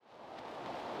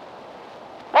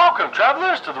Welcome,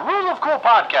 travelers, to the Rule of Cool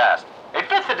podcast, a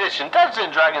 5th edition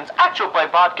Dungeons & Dragons actual play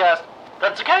podcast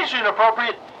that's occasionally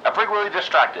inappropriate and frequently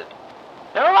distracted.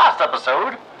 In the last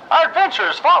episode, our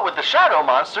adventurers fought with the shadow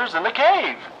monsters in the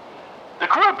cave. The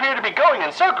crew appear to be going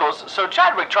in circles, so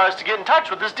Chadwick tries to get in touch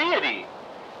with his deity.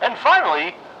 And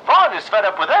finally, Vaughn is fed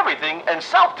up with everything and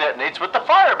self-detonates with the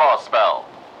fireball spell.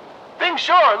 Things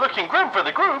sure are looking grim for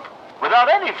the group.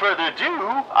 Without any further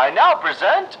ado, I now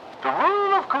present the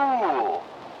Rule of Cool.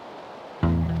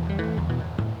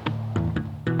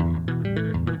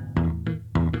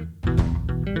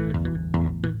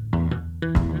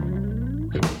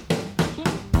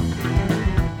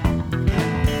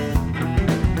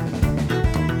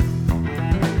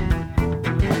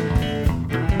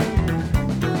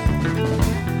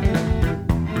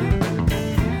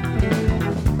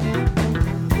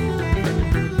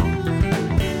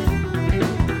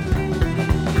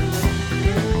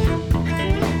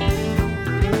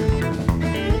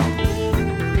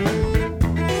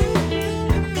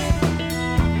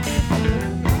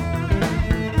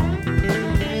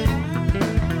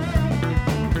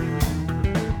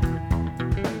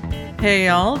 Hey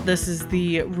y'all, this is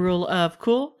the Rule of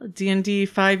Cool D&D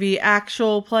 5e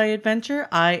actual play adventure.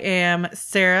 I am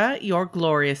Sarah, your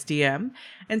glorious DM,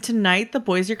 and tonight the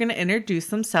boys are going to introduce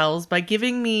themselves by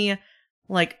giving me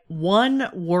like one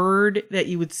word that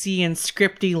you would see in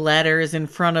scripty letters in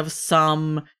front of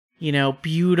some,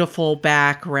 beautiful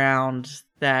background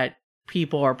that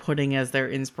people are putting as their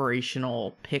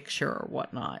inspirational picture or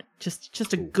whatnot.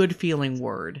 Just a good feeling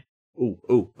word.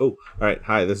 All right.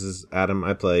 Hi, this is Adam.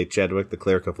 I play Chadwick, the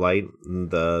Cleric of Light.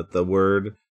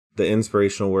 The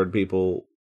inspirational word people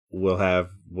will have,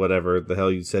 whatever the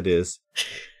hell you said is,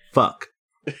 fuck.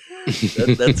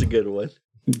 That's a good one.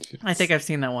 I think I've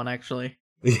seen that one, actually.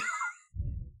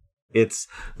 It's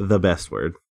the best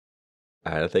word.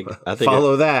 I think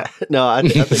Follow that. No, I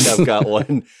think I've got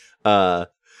one.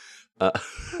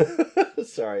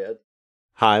 Sorry.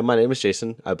 Hi, my name is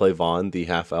Jason. I play Vaughn, the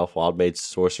half-elf wild mage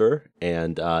sorcerer.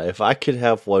 And if I could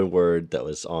have one word that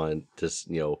was on this,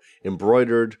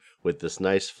 embroidered with this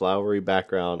nice flowery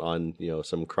background on,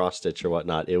 some cross-stitch or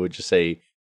whatnot, it would just say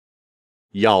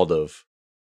Yaldav.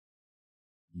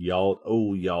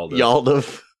 Yaldav.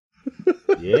 Yaldav.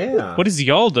 Yeah. What is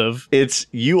Yaldav? It's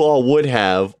you all would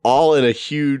have, all in a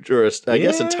huge, or I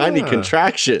guess a tiny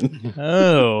contraction.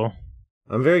 Oh.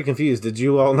 I'm very confused. Did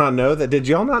you all not know that? Did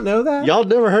y'all not know that? Y'all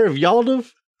never heard of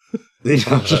Yaldav?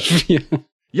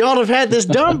 Y'all have had this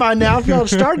done by now if y'all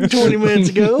started 20 minutes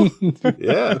ago.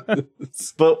 Yeah.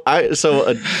 But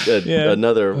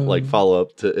another follow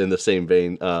up to in the same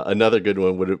vein, another good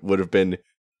one would have been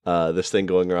this thing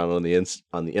going around on the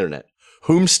internet.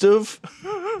 Whomstuv.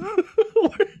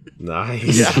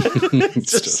 Nice. Yeah.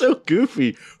 It's just so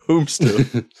goofy.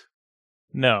 Whomstuv.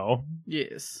 No.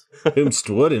 Yes. Whomst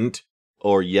wouldn't.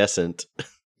 Or yesn't.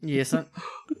 Yesn't.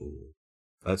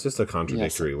 That's just a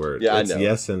contradictory word. Yeah, it's I know.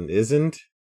 Yes and isn't.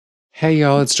 Hey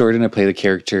y'all, it's Jordan. I play the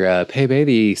character Pei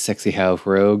Baby, sexy half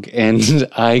rogue, and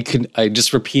I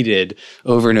just repeated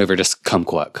over and over, just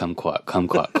kumquat, kumquat,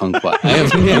 kumquat, kumquat. I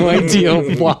have no idea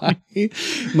why.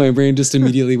 My brain just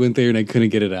immediately went there and I couldn't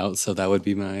get it out, so that would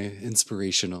be my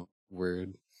inspirational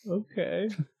word. Okay.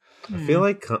 I feel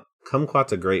like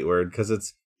kumquat's a great word because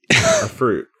it's a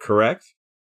fruit, correct?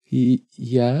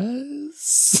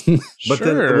 Yes. But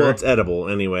Sure. then, it's edible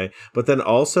anyway. But then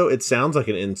also, it sounds like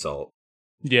an insult.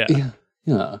 Yeah.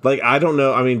 Yeah. Like, I don't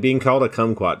know. I mean, being called a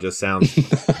kumquat just sounds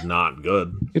not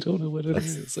good. I don't know what it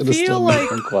is. I feel just love like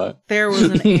kumquat. there was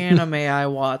an anime I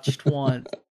watched once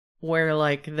where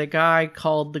the guy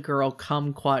called the girl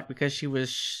kumquat because she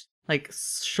was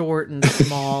short and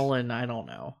small, and I don't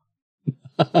know.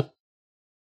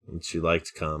 And she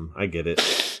liked cum. I get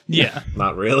it. Yeah.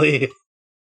 Not really.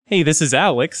 Hey, this is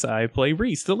Alex. I play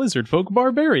Reese, the lizard folk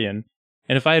barbarian.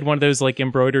 And if I had one of those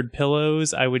embroidered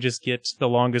pillows, I would just get the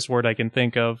longest word I can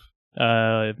think of.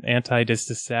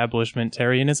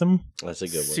 Anti-disestablishmentarianism. That's a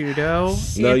good one. Pseudo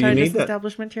No, you need that.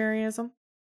 anti-disestablishmentarianism.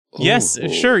 Yes, Ooh.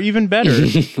 sure, even better.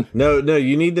 No,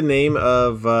 you need the name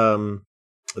of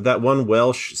that one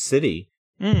Welsh city.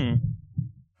 Yeah,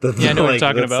 I know what you're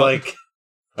talking about.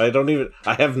 I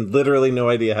have literally no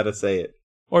idea how to say it.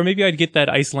 Or maybe I'd get that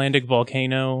Icelandic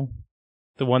volcano.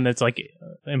 The one that's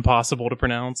impossible to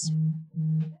pronounce.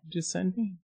 Just send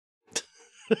me.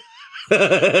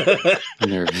 I'm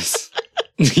nervous.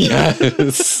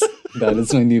 Yes. That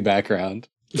is my new background.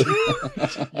 You're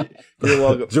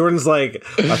welcome. Jordan's like,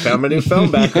 I found my new film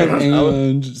background.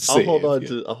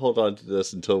 I'll hold on to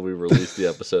this until we release the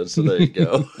episode. So there you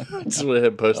go. Just went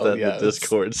ahead and post that in the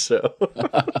Discord. So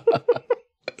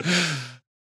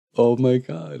Oh my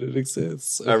god, it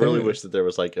exists. I really Okay. wish that there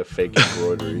was like a fake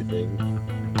embroidery thing.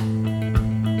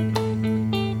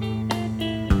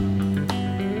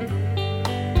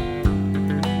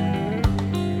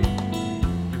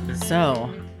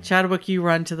 So, Chadwick, you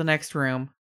run to the next room.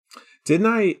 Did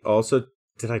I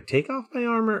take off my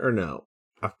armor or no?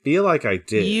 I feel like I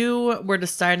did. You were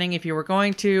deciding if you were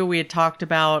going to. We had talked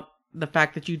about the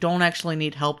fact that you don't actually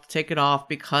need help to take it off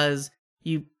because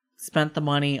you spent the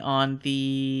money on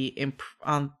the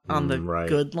right.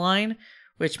 good line,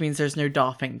 which means there's no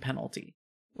doffing penalty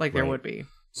like there Right. would be.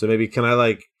 So maybe can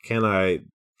I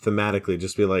thematically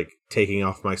just be like taking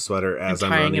off my sweater as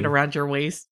And I'm tying running? it around your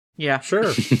waist. Yeah.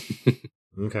 Sure.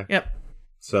 Okay. Yep.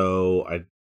 So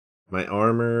my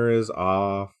armor is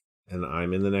off, and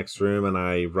I'm in the next room, and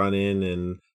I run in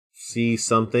and see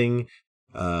something,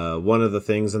 one of the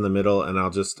things in the middle, and I'll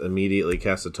just immediately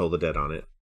cast a Toll the Dead on it.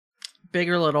 Big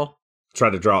or little? Try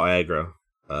to draw aggro.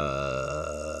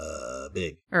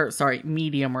 Big. Or sorry,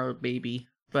 medium or baby.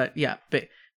 But yeah, big.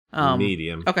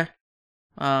 Medium. Okay.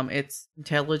 It's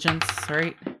intelligence,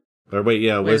 right? Or wait,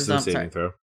 yeah, wisdom Wisdom, saving sorry.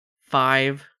 throw.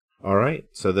 5. All right.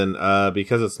 So then,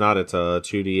 because it's not, it's a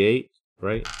 2d8,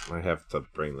 right? I have to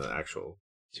bring the actual.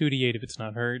 2d8 if it's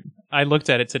not hurt. I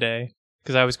looked at it today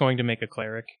because I was going to make a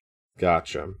cleric.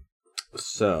 Gotcha.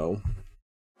 So,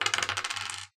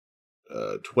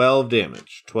 12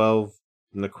 damage, 12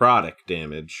 necrotic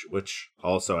damage, which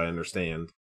also I understand.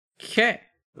 Okay.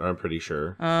 Or I'm pretty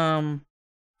sure.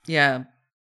 Yeah.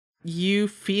 You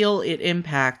feel it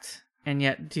impact and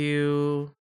yet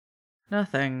do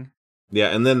nothing. Yeah,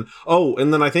 and then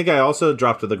I think I also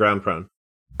dropped to the ground prone.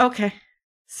 Okay.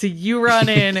 So you run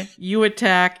in, you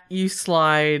attack, you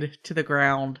slide to the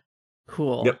ground.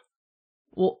 Cool. Yep.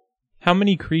 Well, How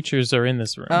many creatures are in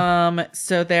this room?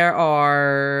 so there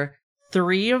are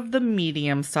 3 of the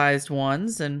medium-sized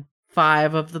ones and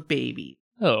 5 of the baby.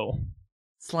 Oh.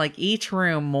 It's like each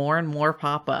room more and more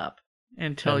pop up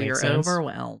until That you're makes sense.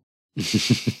 overwhelmed.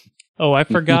 Oh, I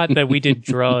forgot that we did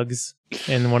drugs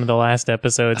in one of the last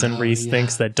episodes, and Oh, Reese yeah.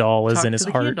 thinks that doll is Talk in to his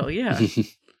the heart. candle, yeah.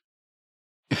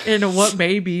 In what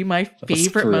may be my was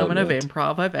favorite moment of brilliant.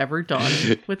 improv I've ever done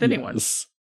with anyone. Yes.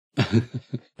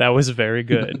 That was very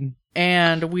good.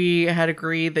 And we had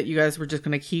agreed that you guys were just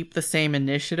going to keep the same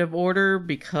initiative order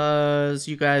because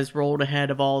you guys rolled ahead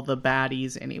of all the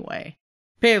baddies anyway.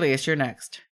 Peleus, you're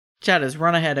next. Chad has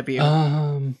run ahead of you.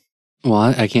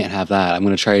 Well, I can't have that. I'm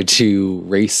going to try to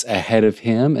race ahead of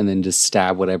him and then just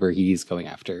stab whatever he's going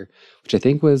after, which I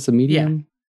think was a medium.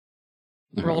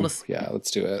 Roll Oh, to- yeah,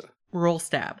 let's do it. Roll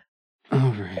stab.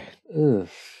 All right.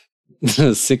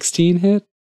 Ugh. 16 hit?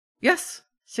 Yes,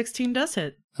 16 does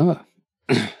hit. Oh,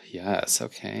 yes.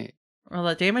 Okay. Roll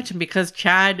that damage. And because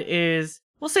Chad is,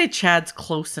 we'll say Chad's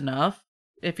close enough,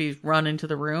 if he's run into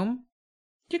the room,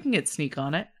 you can get sneak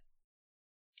on it.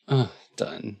 Oh,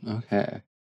 done. Okay.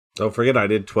 Don't forget, I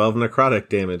did 12 necrotic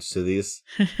damage to these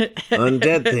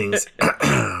undead things.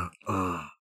 Oh.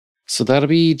 So that'll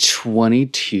be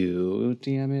 22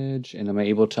 damage, and am I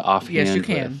able to offhand Yes, you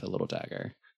can. with a little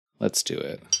dagger? Let's do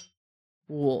it.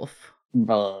 Wolf.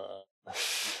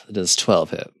 It does 12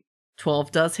 hit.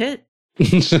 12 does hit.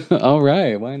 All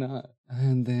right, why not?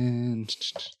 And then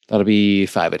that'll be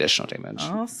 5 additional damage.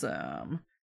 Awesome.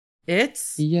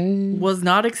 It's Yay. was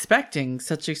not expecting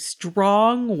such a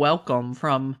strong welcome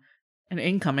from an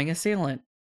incoming assailant.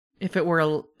 If it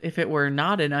were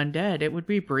not an undead, it would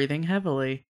be breathing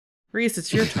heavily. Reese,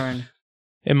 it's your turn.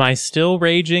 Am I still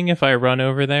raging if I run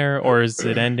over there, or is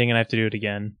it ending and I have to do it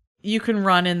again? You can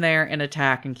run in there and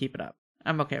attack and keep it up.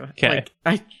 I'm okay with it. 'Kay.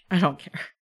 Like, I don't care.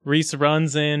 Reese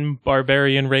runs in,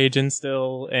 barbarian raging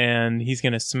still, and he's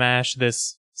gonna smash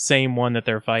this same one that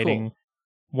they're fighting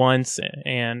once,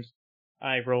 and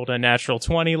I rolled a natural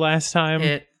 20 last time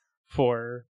It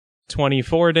for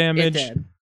 24 damage. did.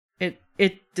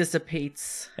 It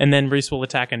dissipates. And then Reese will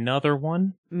attack another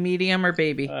one. Medium or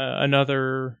baby?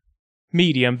 Another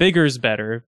medium. Bigger's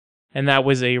better. And that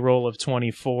was a roll of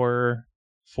 24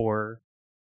 for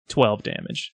 12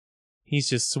 damage.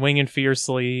 He's just swinging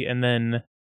fiercely, and then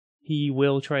he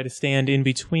will try to stand in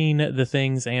between the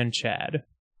things and Chad.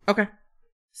 Okay.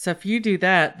 So if you do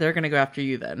that, they're going to go after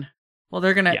you then. Well,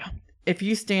 they're going to... Yeah. If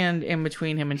you stand in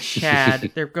between him and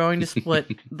Chad, they're going to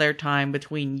split their time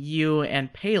between you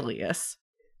and Peleus.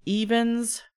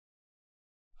 Evens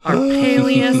are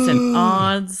Peleus and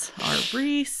odds are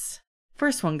Reese.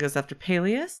 First one goes after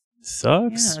Peleus.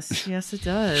 Sucks. Yes, it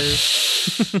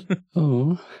does.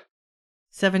 Oh,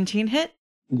 17 hit?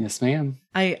 yes, ma'am.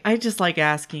 I just like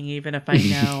asking even if I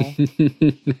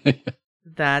know.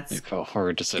 That's How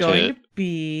hard does it going hit? to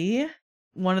be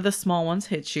one of the small ones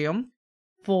hits you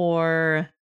for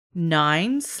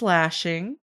 9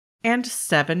 slashing, and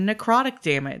 7 necrotic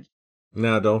damage.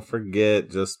 Now, don't forget,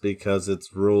 just because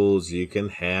it's rules, you can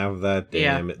have that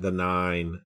the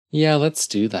 9. Yeah, let's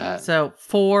do that. So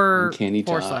 4 Uncanny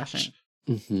dodge. slashing.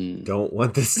 Mm-hmm. Don't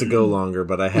want this to go longer,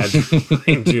 but I had to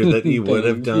remind you that you would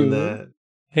have done that.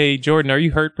 Hey, Jordan, are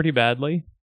you hurt pretty badly?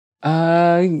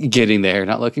 Getting there.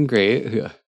 Not looking great.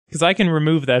 Because I can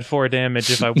remove that 4 damage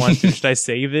if I want to. Should I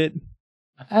save it?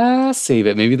 Save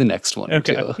it. Maybe the next one.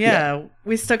 Okay. Or two. Yeah,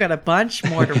 we still got a bunch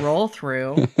more to roll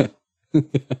through.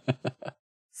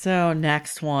 So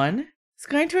next one is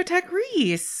going to attack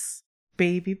Reese.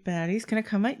 Baby baddie's going to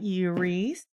come at you,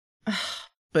 Reese. Ugh,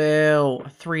 boo.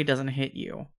 3 doesn't hit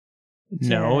you.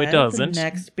 No, it Dad, doesn't. The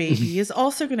next baby is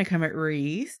also going to come at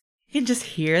Reese. You can just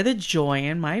hear the joy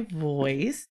in my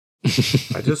voice.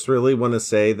 I just really want to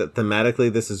say that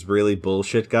thematically this is really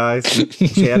bullshit, guys.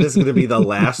 Chad is going to be the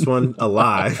last one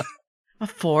alive. A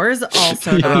 4 is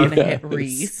also not going to hit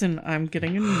Reese, and I'm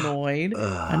getting annoyed.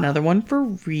 Another one for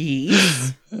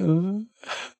Reese. An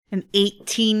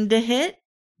 18 to hit.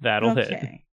 That'll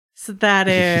hit. So that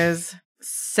is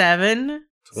 7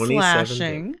 27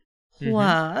 slashing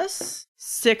plus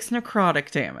 6 necrotic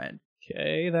damage.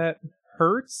 Okay, that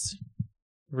hurts.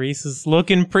 Reese is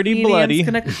looking pretty Medium's bloody.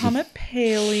 Gonna come at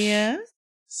Peleus.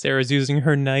 Sarah's using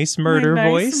her nice murder My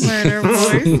voice. nice murder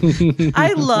voice.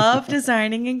 I love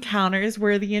designing encounters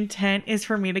where the intent is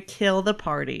for me to kill the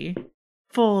party.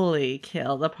 Fully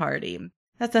kill the party.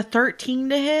 That's a 13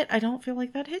 to hit. I don't feel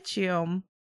like that hits you.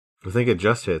 I think it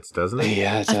just hits, doesn't it?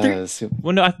 Yeah, it does.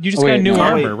 Well, no, you just Oh, got wait, new no,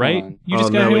 armor, wait, right? hold on. You just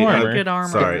Oh, got no, new wait, I- armor. Good armor.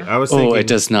 Sorry, I was thinking. Oh, it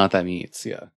does not. That means,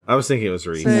 yeah. I was thinking it was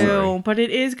Reese. So, Sorry. but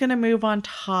it is going to move on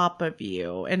top of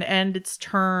you and end its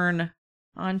turn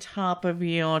on top of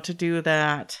you to do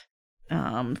that.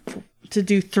 To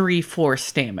do 3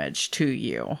 force damage to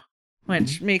you,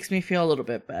 which makes me feel a little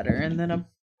bit better. And then a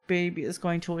baby is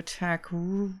going to attack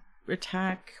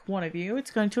one of you. It's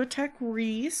going to attack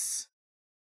Reese.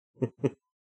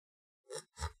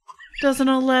 Does an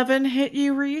 11 hit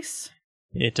you, Reese?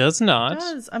 It does not. It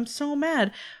does. I'm so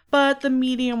mad. But the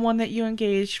medium one that you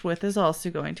engaged with is also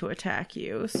going to attack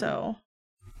you. So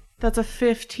that's a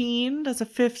 15. Does a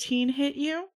 15 hit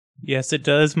you? Yes, it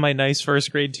does. My nice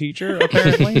first grade teacher,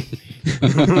 apparently.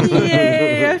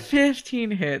 Yay, a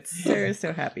 15 hits. Sarah's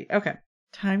so happy. Okay,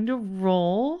 time to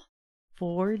roll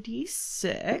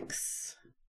 4d6.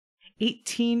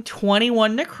 18,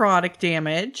 21 necrotic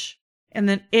damage. And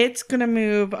then it's going to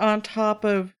move on top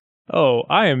of Oh,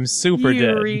 I am super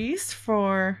dead. Reese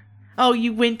for... Oh,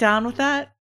 you went down with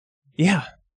that? Yeah.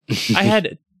 I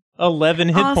had 11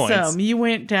 hit points. Awesome, you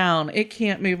went down. It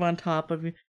can't move on top of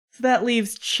you. So that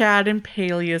leaves Chad and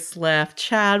Peleus left.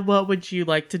 Chad, what would you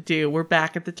like to do? We're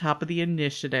back at the top of the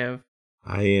initiative.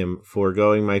 I am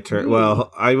foregoing my turn.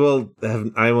 Well, I will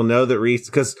know that Reese,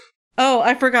 because... Oh,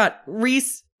 I forgot.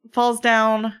 Reese falls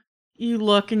down. You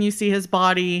look and you see his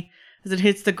body as it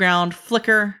hits the ground,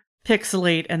 flicker,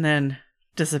 pixelate, and then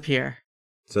disappear.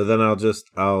 So then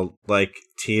I'll like,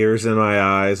 tears in my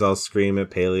eyes, I'll scream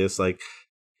at Peleus, like,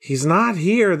 he's not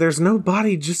here, there's no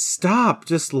body, just stop,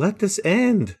 just let this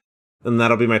end. And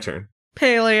that'll be my turn.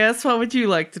 Peleus, what would you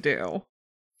like to do?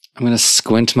 I'm going to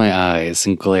squint my eyes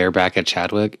and glare back at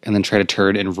Chadwick and then try to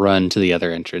turn and run to the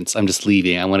other entrance. I'm just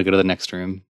leaving. I want to go to the next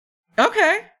room.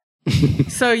 Okay.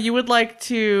 So you would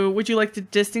you like to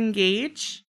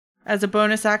disengage as a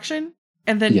bonus action?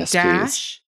 And then Yes,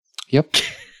 dash? Yep.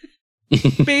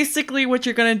 Basically, what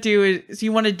you're going to do is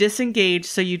you want to disengage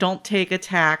so you don't take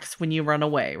attacks when you run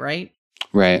away, right?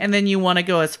 Right. And then you want to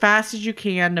go as fast as you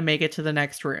can to make it to the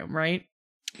next room, right?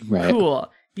 Right.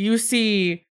 Cool. You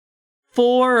see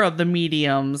 4 of the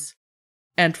mediums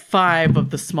and 5 of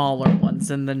the smaller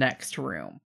ones in the next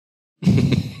room.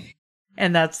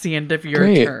 And that's the end of your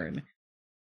Great. turn.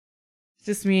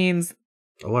 Just means...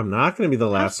 Oh, I'm not going to be the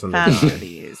last one to fast are die.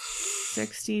 these?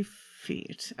 60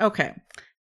 feet. Okay.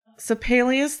 So,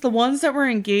 Peleus, the ones that were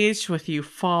engaged with you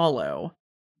follow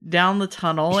down the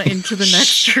tunnel into the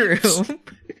next room.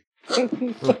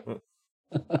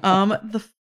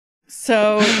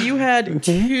 So you had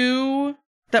 2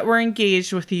 that were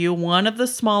engaged with you. One of the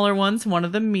smaller ones, one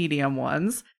of the medium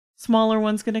ones. Smaller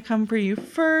one's going to come for you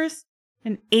first.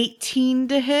 An 18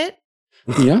 to hit.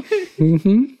 Yeah.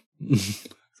 Mm-hmm. It's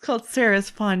called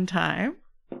Sarah's Fun Time.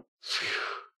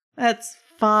 That's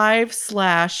 5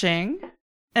 slashing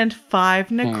and 5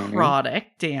 necrotic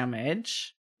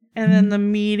damage. And then the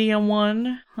medium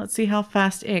one, let's see how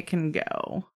fast it can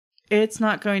go. It's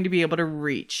not going to be able to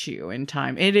reach you in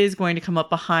time. It is going to come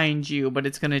up behind you, but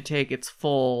it's going to take its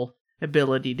full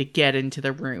ability to get into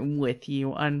the room with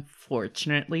you,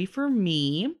 unfortunately for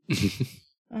me.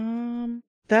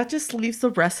 that just leaves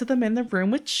the rest of them in the room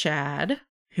with Chad,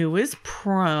 who is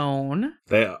prone.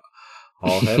 They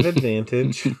all have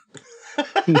advantage.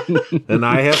 And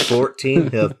I have 14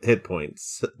 hit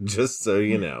points, just so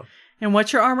you know. And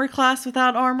what's your armor class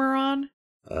without armor on?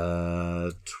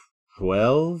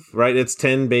 12? Right, it's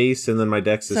 10 base, and then my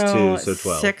dex is 2, so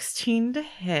 12. 16 to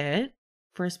hit.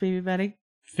 First baby Betty.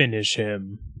 Finish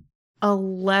him.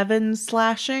 11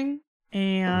 slashing.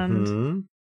 And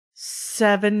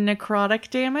 7 necrotic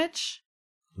damage.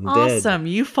 Awesome.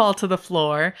 You fall to the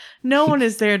floor. No one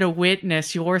is there to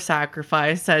witness your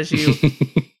sacrifice as you...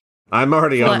 I'm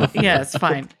already on the floor. Yes,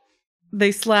 fine.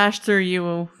 They slash through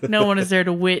you. No one is there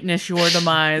to witness your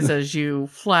demise as you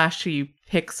flashy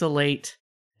pixelate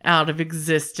out of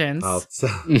existence.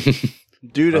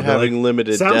 Due to having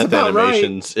limited death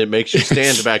animations, right. It makes you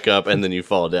stand back up and then you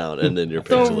fall down and then you're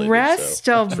pixelated. The rest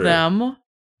of them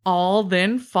all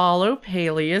then follow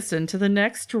Peleus into the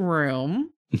next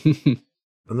room.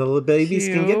 And the little babies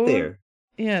can get there.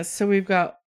 Yes, so we've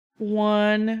got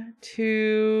 1,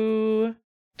 2,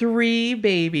 3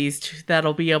 babies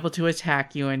that'll be able to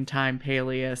attack you in time,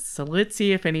 Peleus. So let's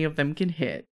see if any of them can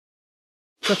hit.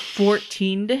 It's a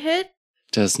 14 to hit.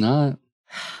 Does not.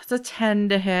 It's a 10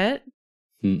 to hit.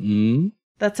 Mm-mm.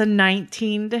 That's a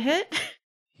 19 to hit.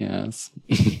 Yes.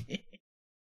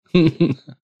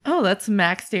 Oh, that's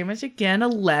max damage again.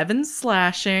 11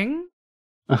 slashing.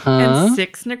 Uh-huh. And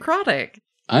 6 necrotic.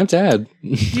 I'm dead.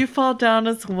 You fall down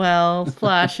as well,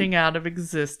 flashing out of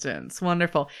existence.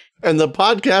 Wonderful. And the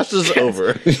podcast is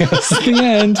over. Yes, the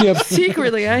end. Yep.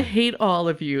 Secretly, I hate all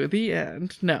of you. The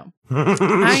end. No.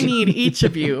 I need each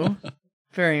of you.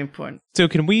 Very important. So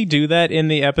can we do that in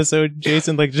the episode,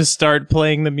 Jason? Like, just start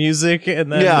playing the music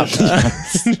and then... Yeah.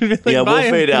 Like, yeah, we'll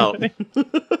fade out.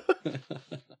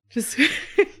 Just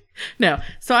no.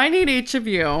 So I need each of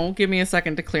you. Give me a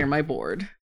second to clear my board.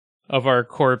 Of our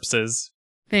corpses.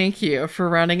 Thank you for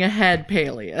running ahead,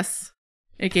 Peleus.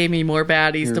 It gave me more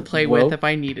baddies to play with if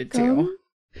I needed to.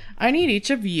 I need each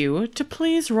of you to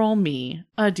please roll me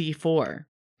a d4.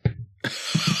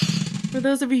 For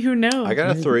those of you who know. I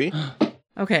got a 3.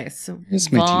 Okay, so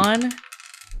Here's my Vaughn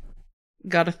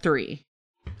got a 3.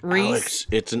 Reese Alex,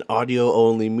 it's an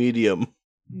audio-only medium.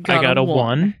 I got a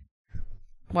 1.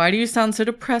 Why do you sound so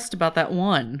depressed about that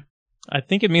 1? I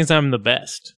think it means I'm the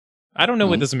best. I don't know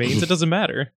what this means. It doesn't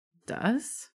matter.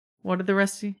 Does? What are the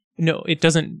rest of you? No, it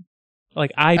doesn't.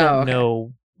 Like, I don't okay.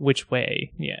 know which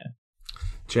way. Yeah.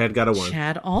 Chad got a 1.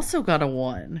 Chad also got a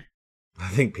 1. I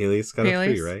think Peleus got a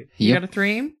 3, right? You Yep. got a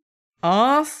 3?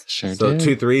 Awesome. Sure So did.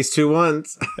 2 3s, 2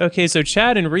 1s. Okay, so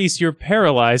Chad and Reese, you're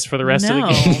paralyzed for the rest of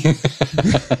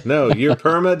the game. No, you're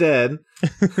perma dead.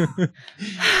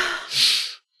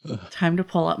 Time to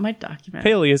pull up my document.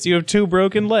 Peleus, you have 2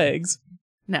 broken legs.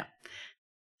 No.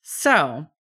 So,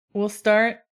 we'll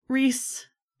start Reese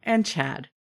and Chad.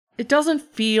 It doesn't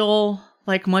feel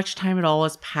like much time at all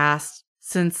has passed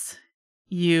since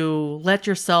you let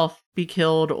yourself be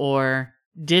killed or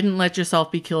didn't let yourself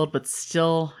be killed, but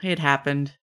still it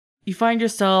happened. You find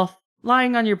yourself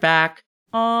lying on your back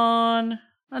on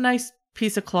a nice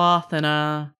piece of cloth in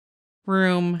a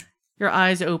room, your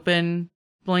eyes open,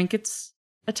 blankets,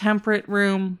 a temperate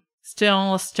room,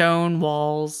 still stone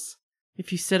walls.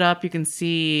 If you sit up, you can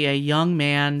see a young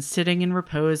man sitting in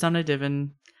repose on a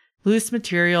divan. Loose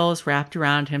material is wrapped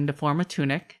around him to form a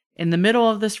tunic. In the middle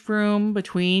of this room,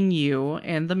 between you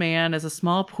and the man, is a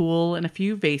small pool and a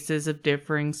few vases of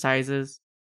differing sizes.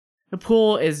 The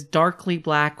pool is darkly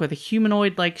black with a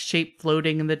humanoid-like shape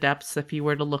floating in the depths if you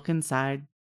were to look inside.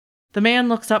 The man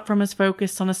looks up from his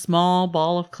focus on a small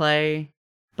ball of clay,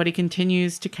 but he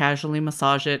continues to casually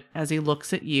massage it as he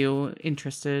looks at you,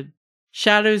 interested.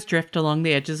 Shadows drift along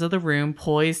the edges of the room,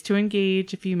 poised to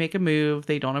engage if you make a move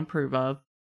they don't approve of.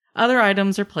 Other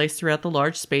items are placed throughout the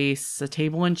large space, a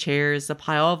table and chairs, a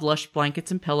pile of lush blankets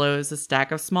and pillows, a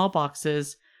stack of small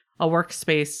boxes, a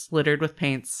workspace littered with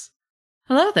paints.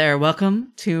 Hello there,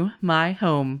 welcome to my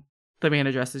home. The man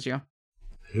addresses you.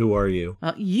 Who are you?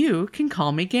 You can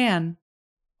call me Gan.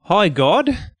 Hi, God.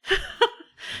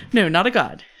 No, not a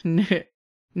god.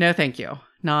 No, thank you.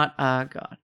 Not a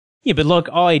god. Yeah, but look,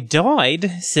 I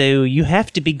died, so you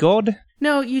have to be God.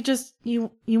 No,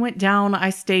 you went down, I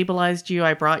stabilized you,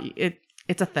 I brought you,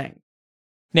 it's a thing.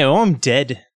 No, I'm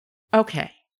dead.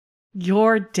 Okay.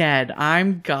 You're dead,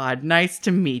 I'm God, nice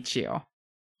to meet you.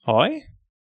 Hi?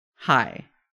 Hi.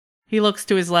 He looks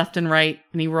to his left and right,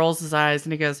 and he rolls his eyes,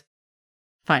 and he goes,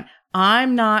 fine,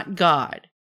 I'm not God.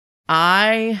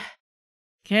 I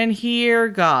can hear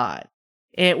God.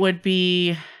 It would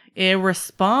be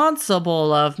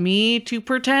irresponsible of me to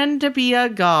pretend to be a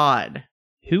god.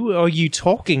 Who are you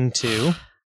talking to?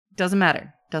 Doesn't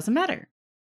matter. Doesn't matter.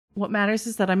 What matters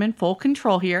is that I'm in full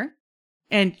control here,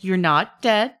 and you're not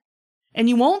dead, and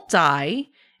you won't die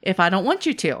if I don't want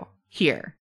you to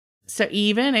here. So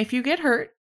even if you get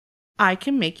hurt, I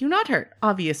can make you not hurt,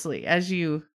 obviously, as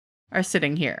you are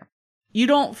sitting here. You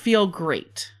don't feel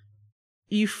great.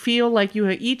 You feel like you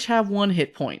each have 1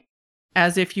 hit point,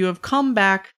 as if you have come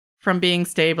back from being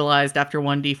stabilized after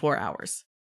 1d4 hours,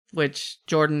 which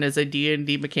Jordan is a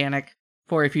D&D mechanic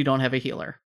for if you don't have a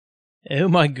healer. Oh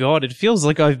my god, it feels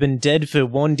like I've been dead for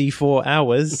 1d4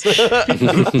 hours.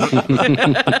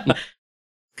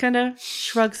 Kinda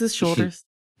shrugs his shoulders.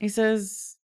 He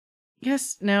says,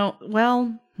 yes, no,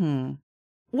 well,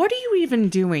 What are you even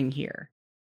doing here?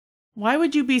 Why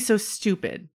would you be so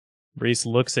stupid? Reese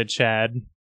looks at Chad.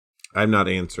 I'm not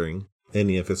answering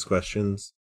any of his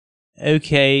questions.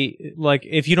 Okay, like,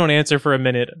 if you don't answer for a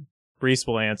minute, Reese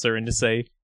will answer and just say,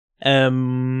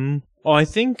 I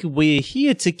think we're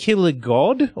here to kill a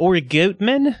god or a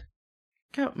goatman.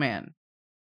 Goatman.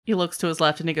 He looks to his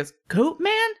left and he goes,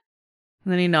 Goatman?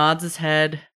 And then he nods his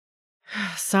head,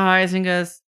 sighs, and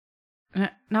goes,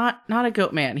 not a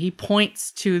goatman. He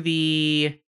points to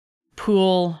the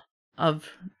pool of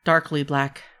darkly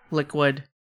black liquid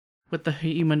with the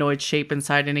humanoid shape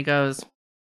inside, and he goes,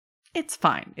 it's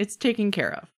fine. It's taken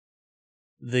care of.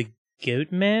 The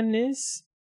goatman is?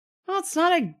 Well, it's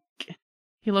not a...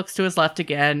 He looks to his left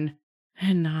again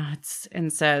and nods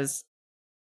and says,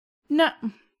 no,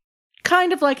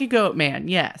 kind of like a goat man,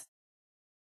 yes.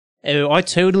 Oh, I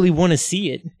totally want to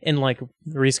see it. And, like,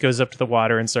 Reese goes up to the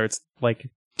water and starts, like,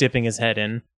 dipping his head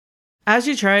in. As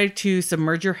you try to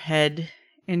submerge your head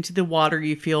into the water,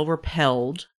 you feel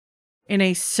repelled in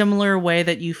a similar way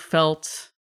that you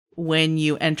felt when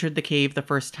you entered the cave the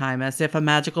first time, as if a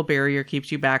magical barrier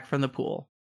keeps you back from the pool.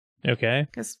 Okay.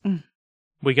 'Cause,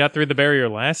 We got through the barrier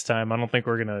last time. I don't think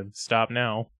we're gonna stop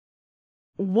now.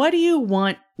 what do you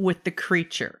want with the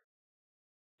creature?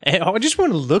 I just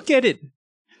want to look at it.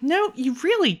 No, you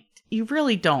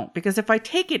really don't, because if I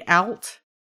take it out,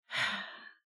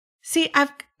 see,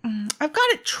 I've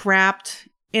got it trapped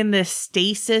in this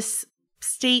stasis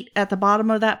state at the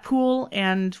bottom of that pool,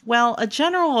 and, well, a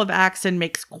general of Axon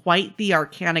makes quite the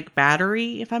arcanic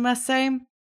battery, if I must say.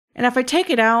 And if I take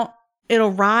it out,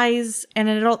 it'll rise, and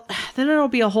then it'll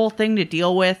be a whole thing to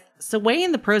deal with. So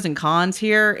weighing the pros and cons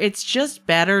here, it's just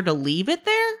better to leave it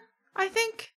there, I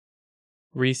think.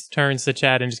 Reese turns to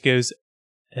Chad and just goes,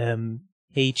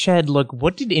 hey Chad, look,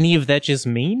 what did any of that just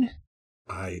mean?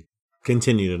 I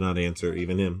continue to not answer,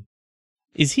 even him.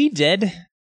 Is he dead?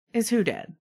 Is who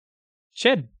dead?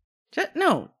 Chad.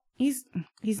 No, he's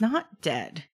not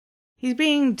dead. He's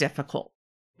being difficult.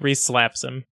 Reese slaps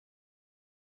him.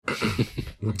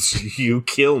 You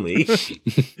kill me.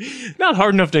 Not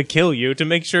hard enough to kill you, to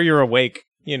make sure you're awake,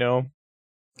 you know.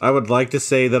 I would like to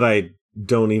say that I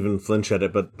don't even flinch at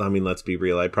it, but I mean, let's be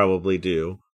real, I probably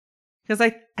do. Because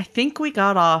I think we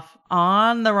got off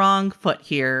on the wrong foot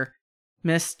here,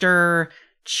 Mr.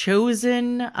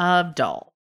 Chosen of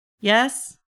Dull.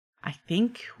 Yes? I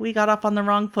think we got off on the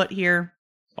wrong foot here.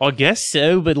 I guess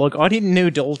so, but look, I didn't know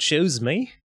Dole chose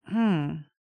me.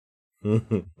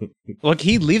 Look,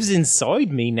 he lives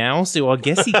inside me now, so I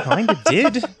guess he kinda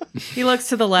did. He looks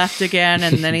to the left again,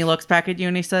 and then he looks back at you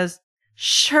and he says,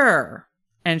 sure,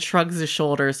 and shrugs his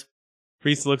shoulders.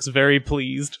 Reese looks very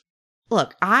pleased.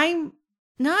 Look, I'm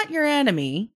not your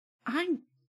enemy. I'm,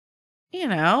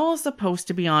 supposed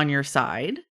to be on your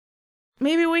side.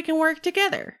 Maybe we can work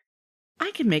together.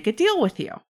 I can make a deal with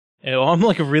you. Oh, I'm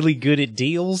like really good at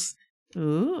deals.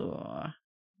 Ooh.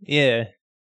 Yeah.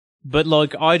 But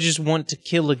like, I just want to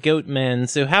kill a goat man,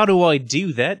 so how do I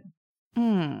do that?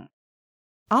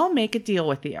 I'll make a deal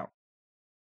with you.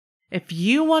 If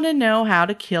you want to know how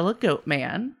to kill a goat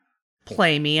man,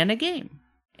 play me in a game.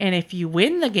 And if you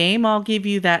win the game, I'll give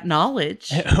you that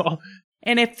knowledge.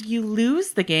 And if you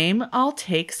lose the game, I'll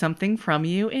take something from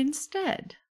you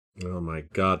instead. Oh my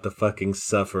god, the fucking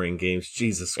suffering games.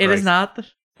 Jesus Christ. It is not the...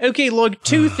 Okay, look,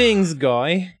 two things,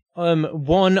 guy.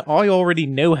 One, I already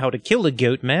know how to kill a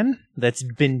goat man. That's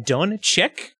been done,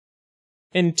 check.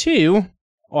 And two,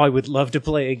 I would love to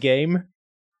play a game.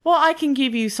 Well, I can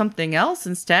give you something else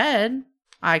instead.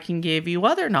 I can give you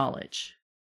other knowledge.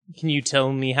 Can you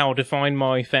tell me how to find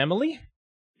my family?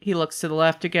 He looks to the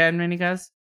left again and he goes,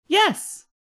 yes,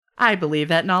 I believe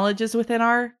that knowledge is within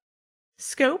our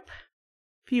scope.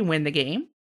 If you win the game.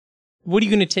 What are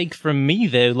you going to take from me,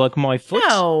 though? Like my foot?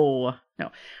 No.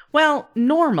 Well,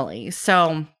 normally.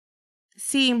 So,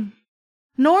 see,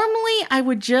 normally I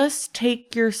would just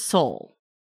take your soul.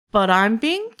 But I'm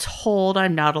being told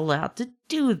I'm not allowed to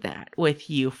do that with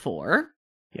you four.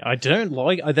 Yeah, I don't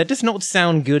like... that does not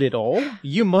sound good at all.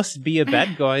 You must be a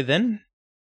bad guy, then.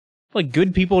 Like,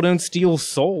 good people don't steal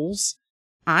souls.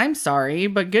 I'm sorry,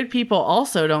 but good people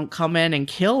also don't come in and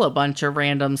kill a bunch of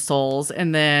random souls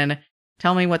and then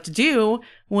tell me what to do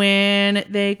when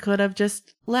they could have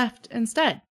just left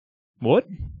instead. What?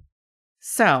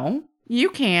 So, you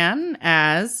can,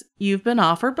 as you've been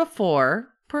offered before,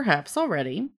 perhaps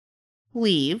already,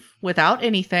 leave without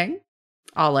anything.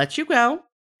 I'll let you go.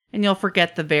 And you'll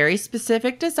forget the very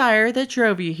specific desire that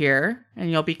drove you here,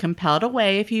 and you'll be compelled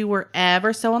away if you were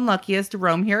ever so unlucky as to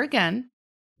roam here again,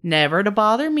 never to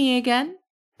bother me again,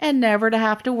 and never to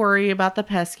have to worry about the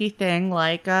pesky thing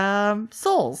like,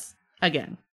 souls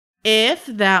again. If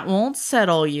that won't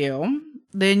settle you,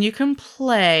 then you can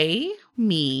play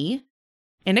me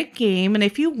in a game, and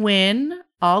if you win,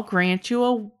 I'll grant you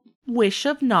a wish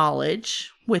of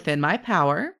knowledge within my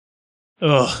power.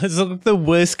 Ugh, it's like the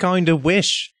worst kind of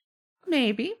wish.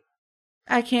 Maybe.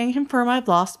 I can confirm I've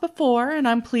lost before, and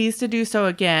I'm pleased to do so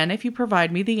again if you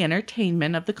provide me the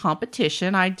entertainment of the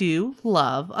competition. I do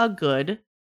love a good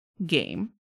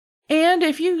game. And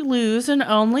if you lose, and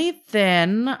only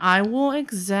then, I will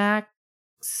exact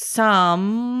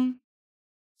some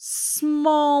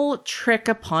small trick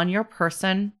upon your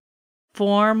person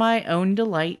for my own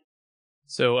delight.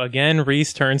 So again,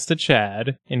 Reese turns to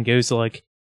Chad and goes like,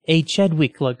 "Hey,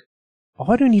 Chadwick, like,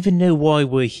 I don't even know why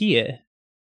we're here.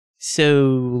 So,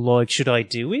 like, should I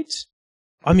do it?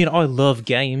 I mean, I love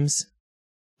games."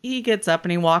 He gets up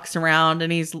and he walks around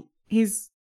and he's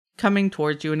coming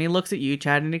towards you and he looks at you,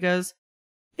 Chad, and he goes,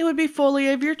 "It would be fully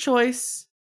of your choice.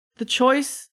 The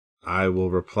choice I will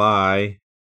reply,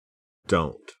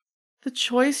 don't. The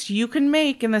choice you can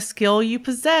make and the skill you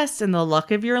possess and the luck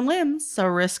of your limbs, a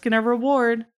risk and a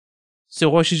reward."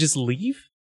 So I should just leave?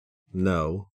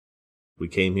 No. We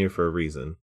came here for a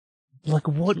reason. Like,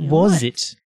 what Yeah, was what?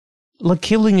 it? Like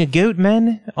killing a goat,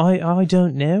 man? I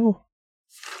don't know.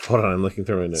 Hold on, I'm looking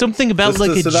through my notes. Something about, Just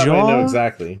like, a so that way I jaw? know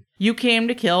exactly. You came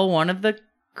to kill one of the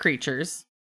creatures.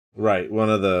 Right, one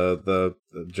of the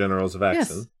generals of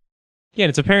Axon. Yes. Yeah, and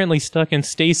it's apparently stuck in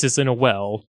stasis in a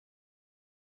well.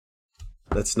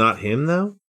 That's not him,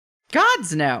 though?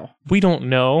 Gods no. We don't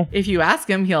know. If you ask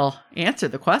him, he'll answer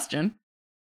the question.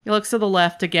 He looks to the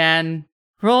left again,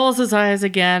 rolls his eyes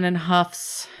again and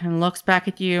huffs and looks back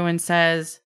at you and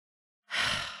says,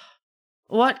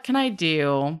 "What can I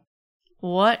do?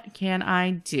 What can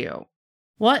I do?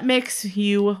 What makes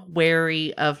you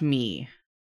wary of me?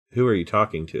 Who are you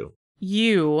talking to?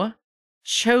 You,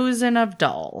 chosen of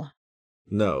Dull."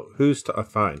 No,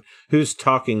 fine. Who's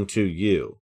talking to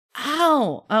you?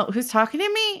 Oh, who's talking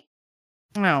to me?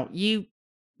 Oh,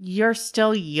 you're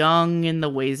still young in the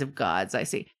ways of gods, I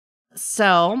see.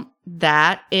 So,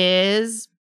 that's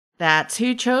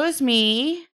who chose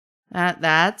me.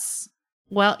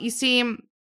 Well, you see,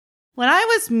 when I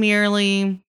was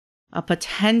merely a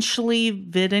potentially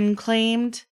Vidin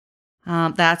claimed,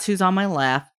 that's who's on my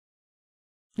left.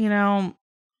 You know,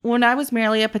 when I was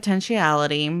merely a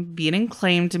potentiality, Vidin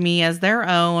claimed me as their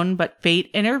own, but fate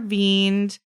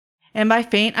intervened. And by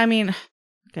fate, I mean,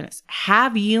 goodness,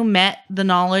 have you met the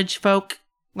knowledge folk?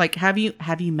 Like, have you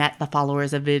met the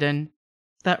followers of Vidin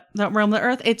that roam the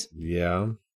earth?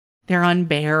 Yeah. They're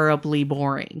unbearably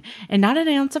boring and not an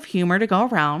ounce of humor to go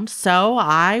around. So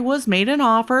I was made an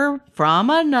offer from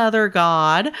another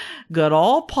god, good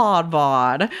old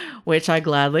Podvod, which I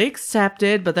gladly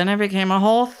accepted. But then it became a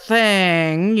whole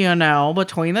thing,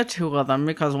 between the two of them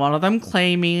because one of them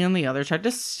claimed me and the other tried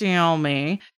to steal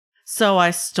me. So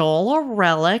I stole a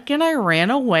relic and I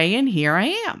ran away and here I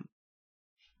am.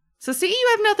 So see, you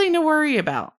have nothing to worry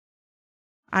about.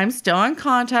 I'm still in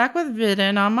contact with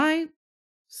Vidin on my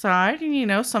side,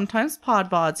 and sometimes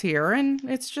Podvod's here, and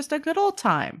it's just a good old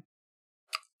time.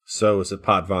 So is it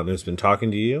Podvon who's been talking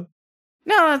to you?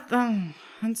 No,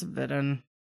 that's Vidin.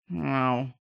 No.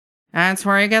 That's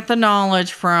where I get the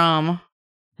knowledge from.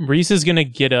 Reese is gonna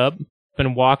get up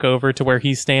and walk over to where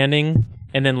he's standing,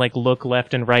 and then, like, look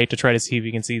left and right to try to see if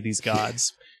he can see these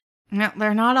gods. No,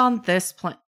 they're not on this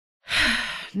plane.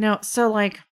 No, so,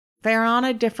 like, they're on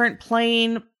a different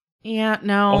plane. Yeah,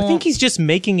 no. I think he's just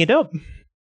making it up.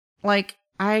 Like,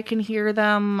 I can hear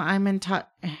them. I'm in touch.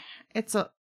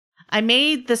 I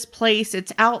made this place.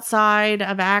 It's outside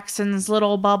of Axon's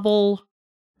little bubble.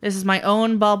 This is my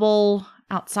own bubble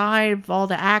outside of all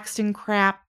the Axon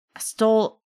crap.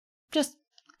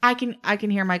 I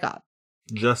can hear my god.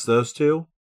 Just those two?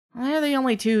 They're the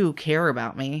only two who care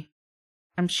about me.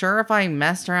 I'm sure if I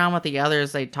messed around with the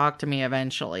others, they'd talk to me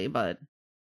eventually, but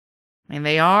I mean,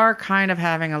 they are kind of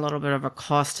having a little bit of a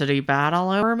custody battle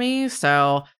over me,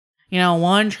 so You know,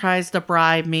 one tries to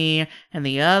bribe me and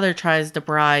the other tries to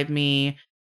bribe me.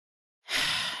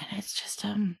 It's just,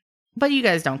 but you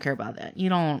guys don't care about that. You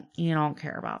don't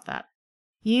care about that.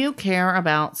 You care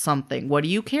about something. What do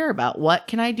you care about? What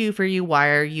can I do for you? Why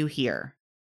are you here?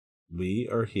 We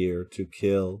are here to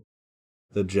kill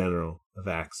the General of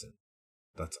Axon.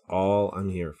 That's all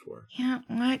I'm here for. Can't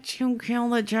let you kill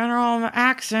the General of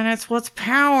Axon. It's what's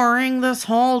powering this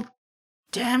whole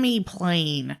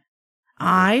demi-plane.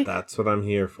 That's what I'm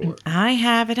here for. I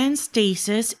have it in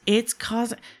stasis. It's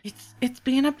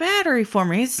being a battery for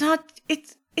me. It's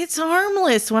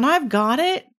harmless when I've got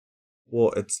it.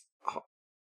 Well, it's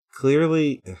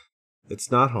clearly,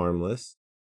 it's not harmless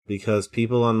because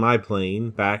people on my plane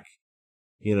back,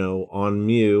 on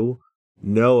Mu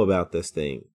know about this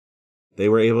thing. They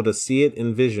were able to see it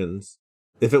in visions.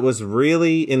 If it was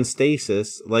really in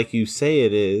stasis, like you say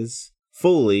it is,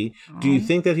 fully, do you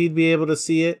think that he'd be able to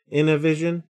see it in a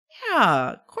vision?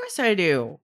 Yeah, of course I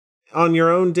do. On your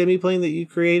own demiplane that you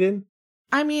created?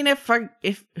 I mean, if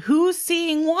who's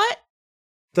seeing what?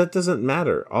 That doesn't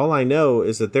matter. All I know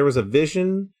is that there was a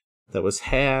vision that was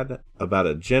had about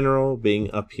a general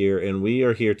being up here, and we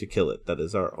are here to kill it. That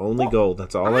is our only goal.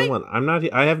 That's all I want.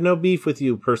 I have no beef with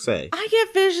you per se. I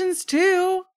get visions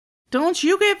too. Don't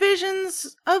you get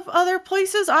visions of other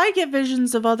places? I get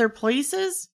visions of other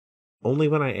places. Only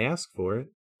when I ask for it.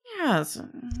 Yes.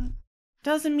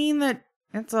 Doesn't mean that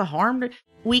it's a harm.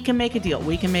 We can make a deal.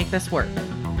 We can make this work.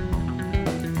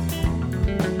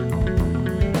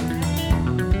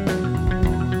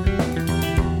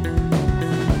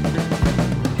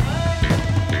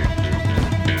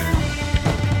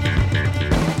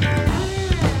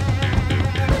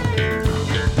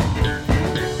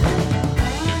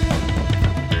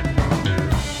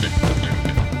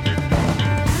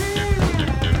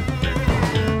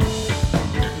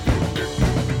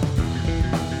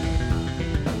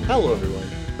 Hello, everyone.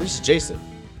 This is Jason.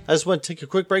 I just want to take a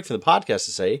quick break from the podcast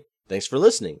to say thanks for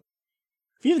listening.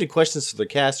 If you have any questions for the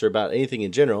cast or about anything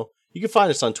in general, you can find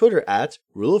us on Twitter at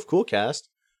RuleOfCoolCast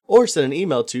or send an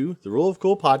email to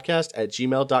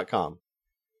theruleofcoolpodcast@gmail.com.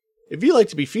 If you'd like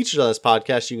to be featured on this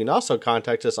podcast, you can also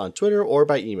contact us on Twitter or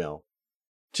by email.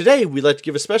 Today, we'd like to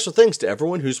give a special thanks to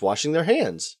everyone who's washing their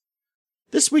hands.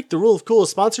 This week, The Rule of Cool is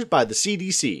sponsored by the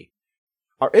CDC.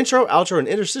 Our intro, outro, and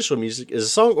interstitial music is the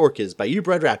song Orchids by You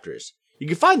Bred Raptors. You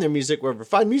can find their music wherever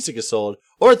fine music is sold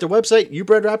or at their website,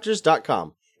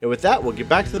 youbredraptors.com. And with that, we'll get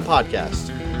back to the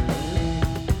podcast.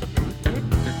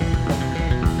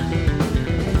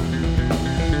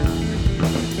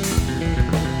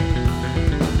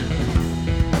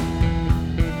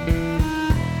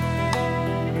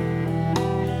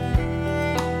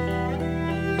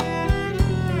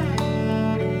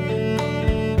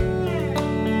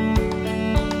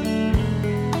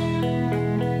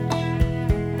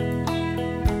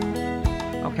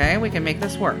 Okay, we can make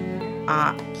this work.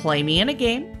 Play me in a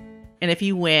game, and if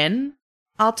you win,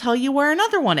 I'll tell you where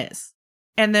another one is.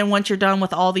 And then once you're done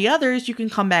with all the others, you can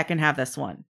come back and have this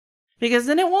one. Because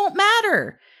then it won't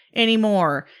matter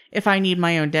anymore if I need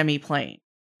my own demi-plane.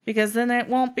 Because then it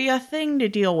won't be a thing to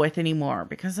deal with anymore,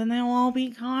 because then they'll all be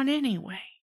gone anyway.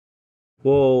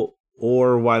 Well,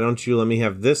 or why don't you let me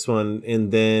have this one,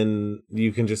 and then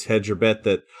you can just hedge your bet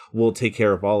that we'll take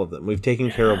care of all of them. We've taken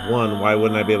care of one, why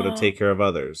wouldn't I be able to take care of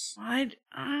others?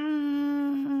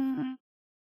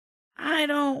 I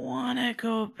don't want to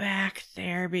go back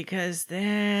there, because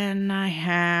then I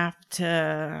have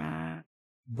to...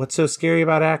 What's so scary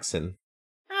about Axon?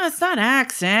 No, it's not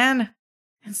Axon.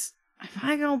 If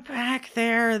I go back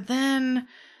there, then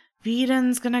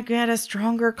Veden's gonna get a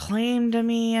stronger claim to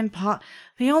me, and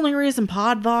the only reason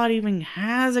Podvod even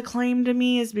has a claim to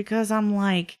me is because I'm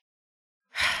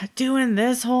doing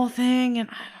this whole thing, and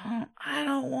I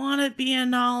don't want to be a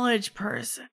knowledge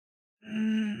person.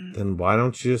 Then why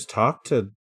don't you just talk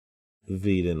to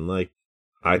Veden?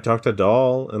 I talked to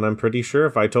Dahl, and I'm pretty sure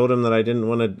if I told him that I didn't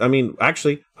want to...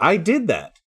 actually, I did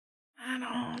that.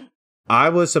 I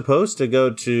was supposed to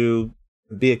go to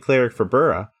be a cleric for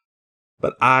Burra,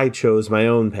 but I chose my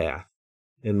own path,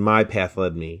 and my path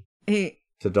led me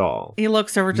to Dahl. He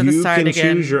looks over to the side again. You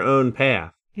can choose your own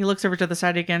path. He looks over to the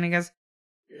side again and goes,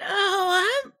 "No,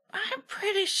 I'm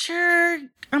pretty sure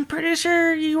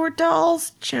you were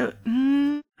Dahl's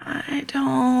I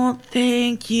don't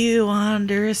think you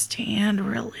understand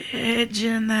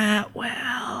religion that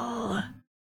well."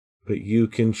 But you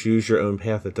can choose your own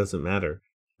path. It doesn't matter.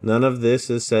 None of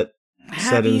this is set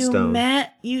in stone.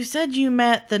 You said you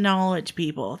met the knowledge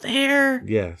people. They're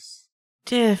yes,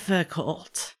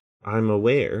 difficult. I'm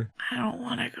aware. I don't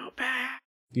want to go back.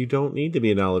 You don't need to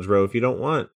be a knowledge bro if you don't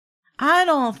want. I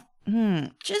don't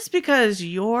just because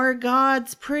your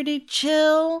god's pretty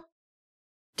chill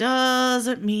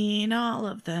doesn't mean all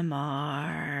of them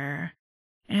are.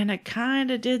 And I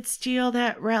kinda did steal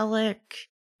that relic.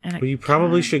 And Well, you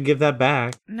probably should give that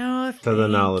back. No, to the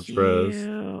knowledge bros.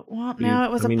 Well, no,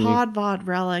 it was a Podvod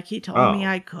relic. He told me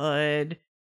I could.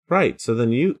 Right. So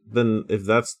then if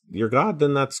that's your god,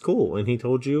 then that's cool. And he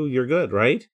told you you're good,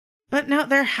 right? But no,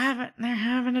 they're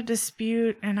having a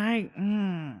dispute,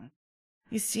 and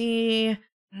you see,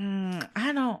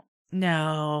 I don't.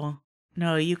 No,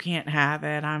 you can't have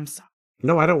it. I'm sorry.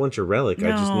 No, I don't want your relic. No,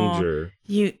 I just need your.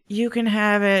 You can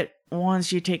have it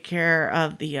once you take care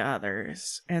of the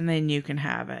others, and then you can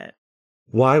have it.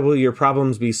 Why will your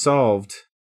problems be solved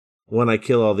when I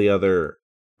kill all the other,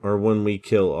 or when we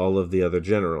kill all of the other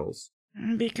generals?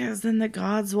 Because then the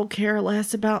gods will care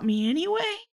less about me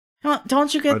anyway.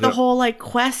 Don't you get the whole, like,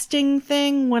 questing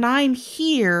thing? When I'm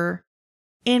here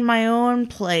in my own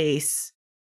place,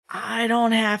 I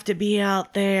don't have to be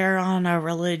out there on a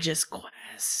religious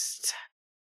quest.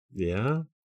 Yeah?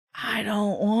 I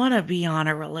don't want to be on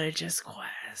a religious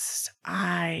quest.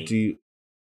 Do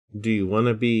you want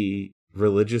to be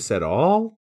religious at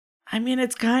all? I mean,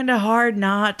 it's kind of hard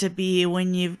not to be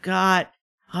when you've got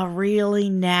a really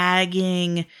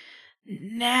nagging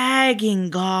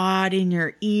God in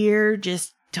your ear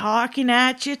just talking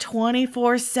at you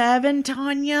 24/7,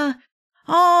 Tanya.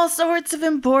 All sorts of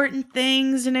important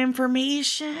things and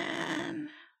information.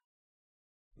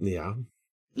 Yeah.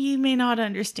 You may not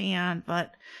understand,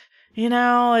 but,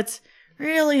 it's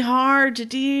really hard to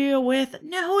deal with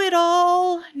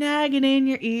know-it-all nagging in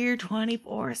your ear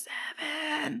 24/7.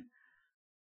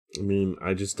 I mean,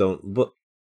 I just don't. But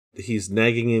he's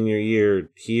nagging in your ear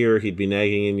here. He'd be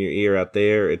nagging in your ear out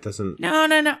there. It doesn't.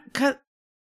 No. 'Cause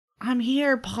I'm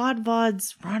here.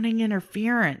 Podvod's running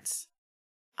interference.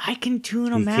 I can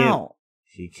tune him out.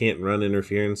 He can't run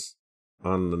interference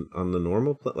on the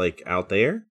normal like out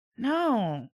there.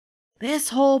 No, this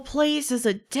whole place is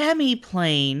a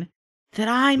demi-plane that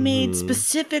I made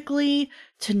specifically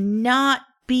to not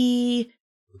be.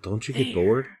 Don't you there. get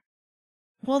bored?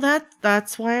 Well,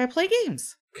 that's why I play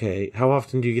games. Okay, how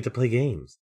often do you get to play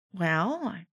games?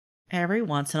 Well, every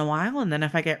once in a while, and then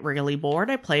if I get really bored,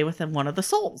 I play with one of the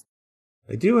souls.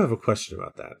 I do have a question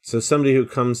about that. So somebody who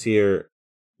comes here,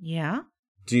 yeah,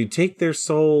 do you take their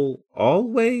soul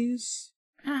always?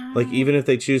 Like even if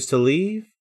they choose to leave?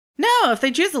 No, if they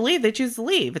choose to leave, they choose to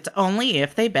leave. It's only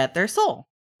if they bet their soul.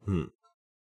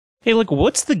 Hey, look,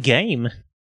 what's the game?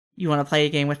 You want to play a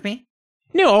game with me?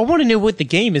 No, I want to know what the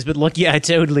game is, but look, yeah, I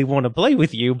totally want to play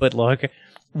with you, but like,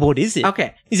 what is it?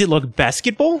 Okay. Is it like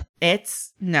basketball?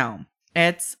 It's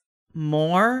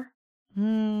more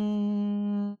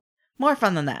fun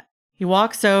than that. He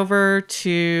walks over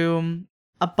to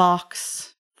a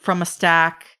box from a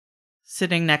stack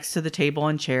sitting next to the table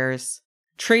and chairs,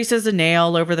 traces a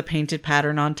nail over the painted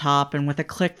pattern on top, and with a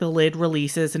click the lid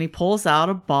releases and he pulls out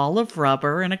a ball of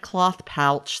rubber in a cloth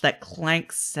pouch that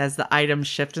clanks as the items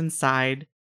shift inside.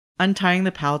 Untying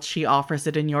the pouch, he offers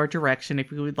it in your direction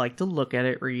if you would like to look at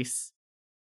it, Reese.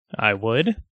 I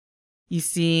would. You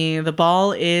see, the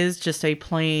ball is just a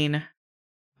plain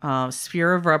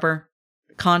sphere of rubber.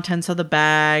 The contents of the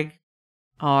bag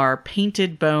are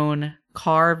painted bone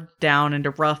carved down into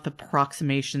rough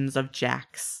approximations of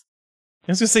jacks.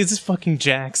 I was gonna say, is this fucking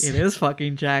jacks? It is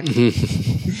fucking jacks.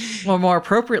 Or more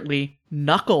appropriately,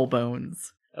 knuckle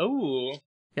bones. Oh.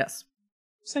 Yes.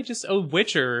 It's like just,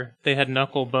 Witcher, they had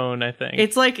knuckle bone, I think.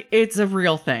 It's a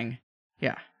real thing.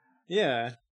 Yeah.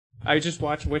 Yeah. I just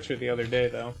watched Witcher the other day,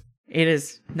 though. It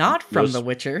is not from The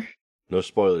Witcher. No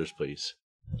spoilers, please.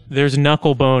 There's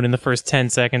knuckle bone in the first 10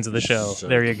 seconons of the show. Son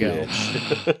there you of a go.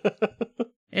 bitch.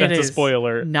 That's a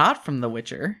spoiler. Not from The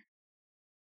Witcher.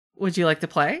 Would you like to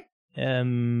play? I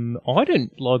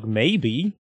don't,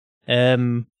 maybe.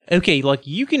 Okay,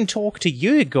 you can talk to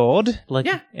your god,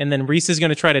 yeah. And then Reese is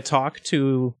gonna try to talk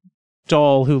to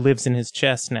Doll, who lives in his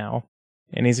chest now.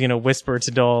 And he's gonna whisper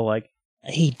to Doll,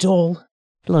 hey, Doll,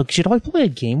 should I play a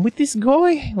game with this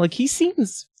guy? He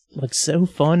seems, so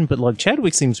fun, but,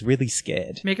 Chadwick seems really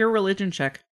scared. Make a religion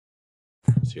check.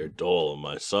 It's your Doll,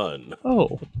 my son.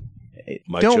 Oh.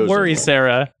 My don't worry, one.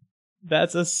 Sarah.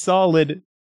 That's a solid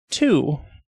 2.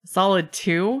 Solid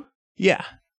 2? Yeah.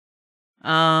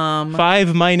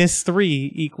 5 minus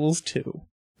 3 equals 2.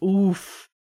 Oof.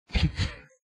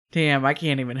 Damn, I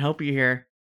can't even help you here.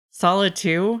 Solid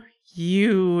 2?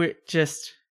 You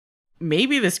just...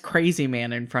 Maybe this crazy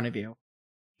man in front of you.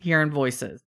 Hearing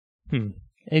voices.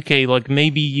 Okay,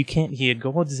 maybe you can't hear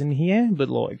gods in here, but,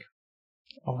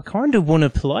 I kind of want to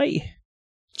play.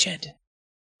 Ched.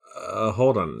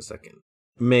 Hold on a second.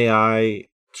 May I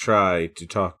try to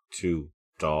talk to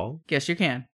Doll? Yes, you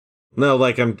can. No,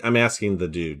 like I'm asking the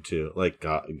dude too. Like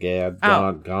Gad,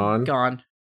 gone. Gone.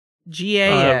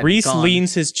 G-A-N. Reese gone.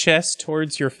 leans his chest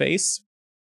towards your face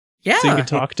Yeah. so you can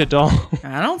talk to Doll.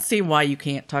 I don't see why you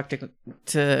can't talk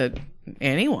to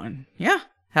anyone. Yeah,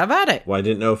 have at it. Well, I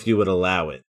didn't know if you would allow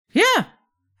it. Yeah,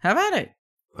 have at it.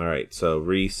 All right, so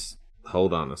Reese,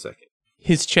 hold on a second.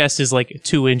 His chest is like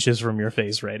 2 inches from your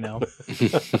face right now.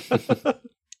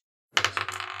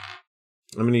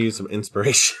 I'm going to use some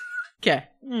inspiration. Okay.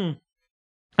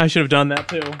 I should have done that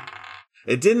too.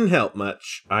 It didn't help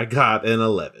much. I got an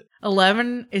 11.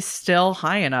 11 is still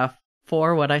high enough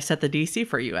for what I set the DC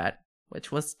for you at,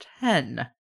 which was 10.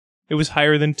 It was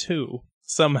higher than 2,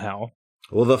 somehow.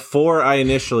 Well, the 4 I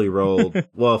initially rolled,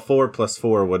 4 plus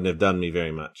 4 wouldn't have done me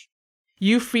very much.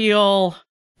 You feel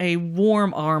a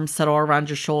warm arm settle around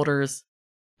your shoulders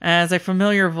as a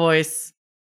familiar voice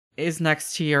is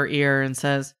next to your ear and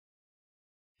says,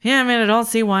 "Yeah, I mean, I don't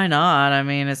see why not. I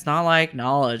mean, it's not like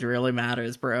knowledge really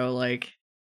matters, bro. Like,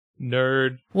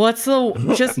 Nerd. what's the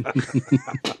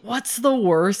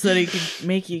worst that he could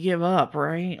make you give up,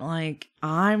 right? Like,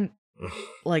 I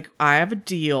have a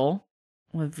deal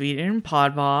with Vita and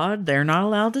Podvod. They're not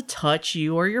allowed to touch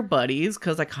you or your buddies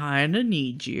because I kind of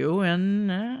need you,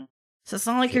 and so it's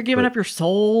not like you're giving up your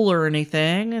soul or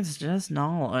anything. It's just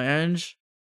knowledge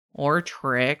or a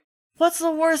trick. What's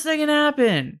the worst that can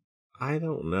happen? I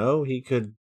don't know. He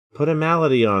could put a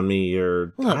malady on me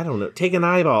or, Look. I don't know, take an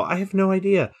eyeball. I have no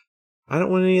idea. I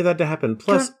don't want any of that to happen.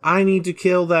 Plus, I need to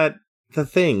kill the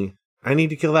thing. I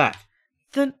need to kill that.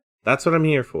 Then That's what I'm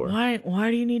here for.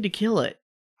 why do you need to kill it?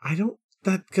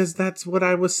 Because that's what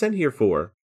I was sent here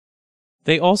for.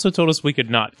 They also told us we could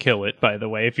not kill it, by the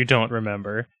way, if you don't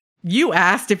remember. You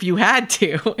asked if you had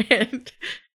to, and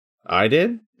I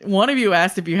did? one of you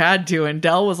asked if you had to, and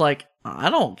Dell was like, "I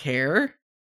don't care.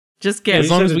 Just Yeah, get As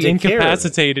long as said we to take care of it.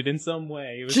 incapacitated in some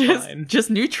way, it was fine.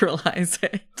 just neutralize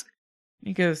it."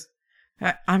 He goes,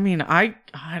 I mean, I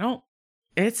don't,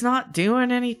 it's not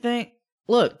doing anything.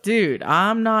 Look, dude,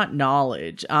 I'm not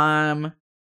knowledge. I'm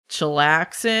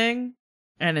chillaxing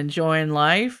and enjoying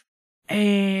life.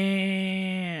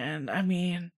 And I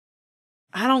mean,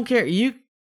 I don't care. You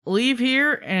leave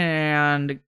here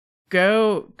and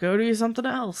go do something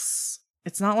else.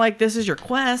 It's not like this is your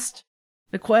quest.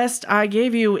 The quest I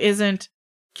gave you isn't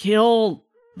kill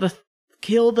the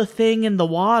thing in the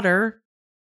water.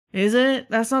 Is it?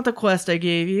 That's not the quest I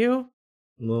gave you.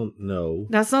 Well, no.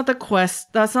 That's not the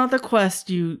quest. That's not the quest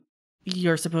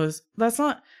you're supposed. That's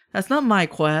not my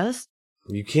quest.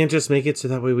 You can't just make it so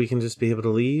that way we can just be able to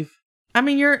leave? I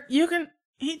mean, you can.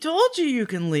 He told you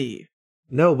can leave.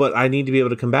 No, but I need to be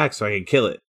able to come back so I can kill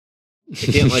it. I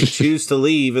can't, choose to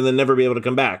leave and then never be able to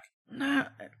come back. Nah,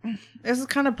 this is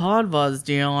kind of Podvud's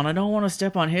deal, and I don't want to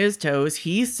step on his toes.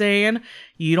 He's saying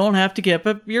you don't have to give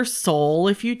up your soul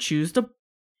if you choose to,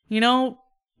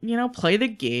 play the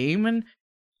game. And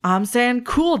I'm saying,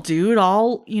 cool, dude.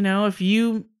 I'll, if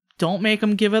you don't make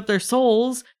them give up their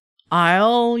souls,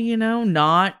 I'll,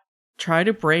 not try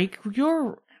to break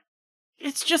your.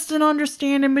 It's just an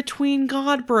understanding between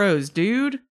God bros,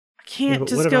 dude. I can't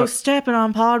just go stepping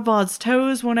on Podvod's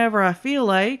toes whenever I feel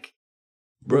like.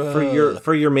 Bro.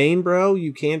 For your main bro,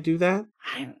 you can't do that?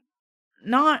 I'm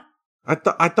not. I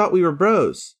thought we were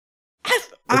bros.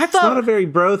 I It's thought not a very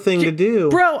bro thing to do.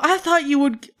 Bro, I thought you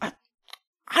would. I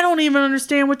don't even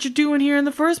understand what you're doing here in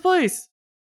the first place.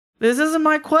 This isn't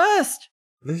my quest.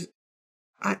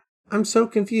 I'm so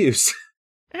confused.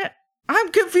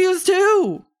 I'm confused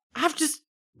too.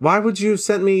 Why would you have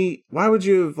sent me? Why would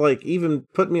you have even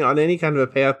put me on any kind of a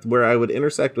path where I would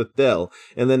intersect with Dell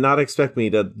and then not expect me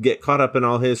to get caught up in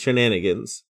all his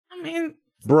shenanigans? I mean,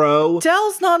 bro,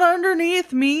 Dell's not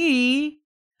underneath me.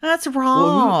 That's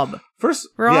Rob.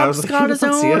 Rob's got his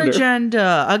own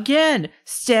agenda. Again,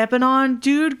 stepping on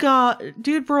dude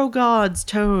bro God's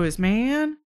toes,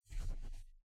 man.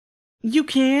 You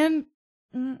can.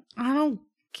 I don't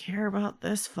care about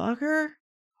this fucker.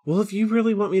 Well, if you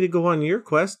really want me to go on your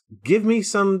quest, can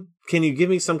you give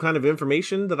me some kind of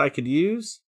information that I could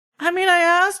use? I mean, I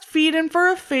asked Veden for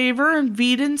a favor, and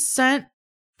Veden sent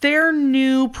their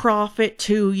new prophet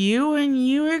to you, and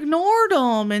you ignored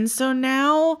them, and so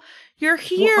now you're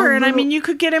here, and I mean, you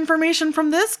could get information from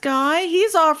this guy.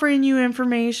 He's offering you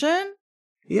information.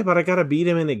 Yeah, but I gotta beat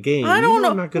him in a game. I don't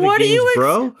know. I'm not good at games,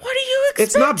 bro. What do you expect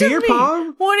It's not beer of me?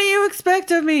 pong. What do you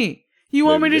expect of me? You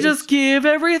want me to just give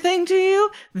everything to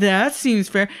you? That seems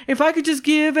fair. If I could just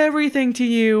give everything to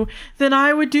you, then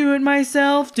I would do it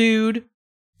myself, dude.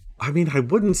 I mean, I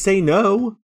wouldn't say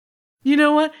no. You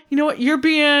know what? You're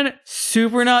being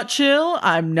super not chill.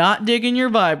 I'm not digging your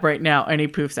vibe right now. And he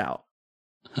poofs out.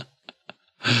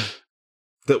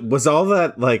 Was all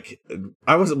that like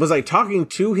was I talking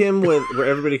to him where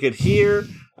everybody could hear?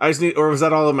 Or was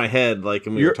that all in my head? Like,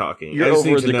 and we were talking. You're over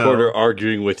in the corner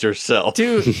arguing with yourself,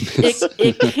 dude.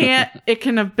 It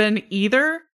can have been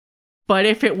either. But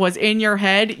if it was in your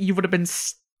head, you would have been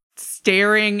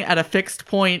staring at a fixed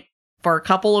point for a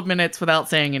couple of minutes without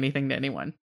saying anything to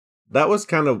anyone. That was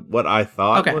kind of what I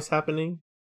thought was happening,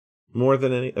 more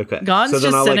than any. Okay, Gon's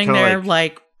just sitting there,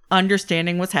 like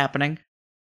understanding what's happening.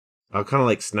 I'll kind of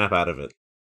like snap out of it.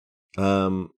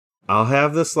 I'll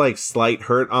have this like slight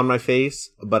hurt on my face,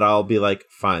 but I'll be like,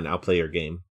 fine, I'll play your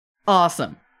game.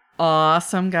 Awesome,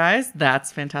 guys.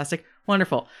 That's fantastic,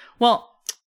 wonderful. Well,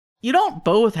 you don't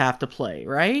both have to play,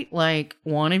 right? Like,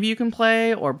 one of you can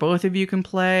play, or both of you can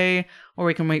play, or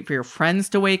we can wait for your friends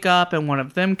to wake up and one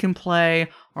of them can play,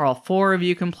 or all four of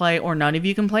you can play, or none of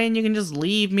you can play and you can just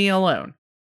leave me alone.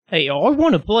 Hey, I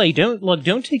want to play.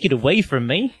 Don't take it away from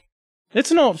me.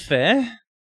 That's not fair.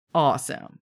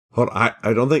 Awesome. Hold on,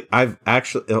 I don't think I've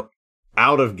actually...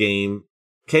 out of game.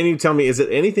 Can you tell me, is it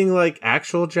anything like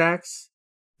actual Jax?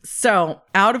 So,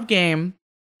 out of game,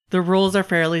 the rules are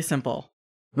fairly simple.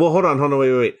 Well, hold on,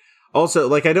 wait. Also,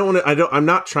 like, I'm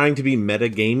not trying to be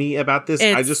meta-gamey about this.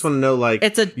 I just want to know, like,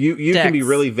 you can be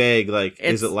really vague, like,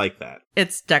 is it like that?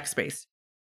 It's dex based.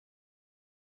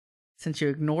 Since you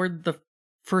ignored the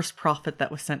first prophet that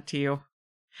was sent to you.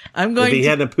 If he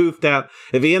hadn't poofed out,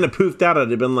 I'd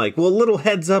have been like, well, a little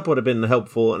heads up would have been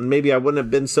helpful, and maybe I wouldn't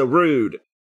have been so rude.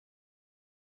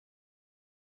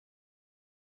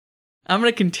 I'm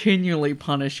going to continually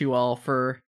punish you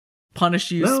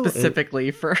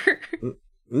specifically for...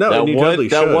 No,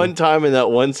 that one time in that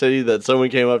one city that someone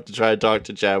came up to try to talk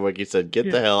to Chadwick, he said,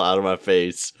 "Get the hell out of my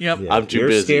face. Yep. Yeah, I'm too You're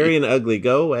busy. Scary and ugly.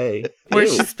 Go away." Where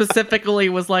she specifically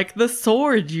was like, "The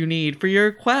sword you need for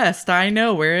your quest. I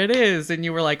know where it is." And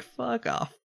you were like, "Fuck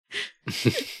off."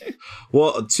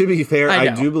 Well, to be fair,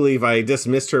 I do believe I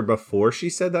dismissed her before she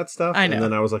said that stuff. I know. And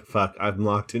then I was like, fuck, I'm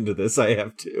locked into this. I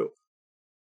have to.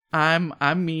 I'm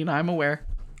aware.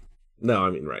 No, I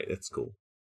mean, right. It's cool.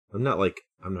 I'm not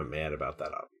mad about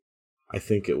that. I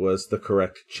think it was the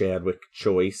correct Chadwick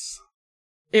choice.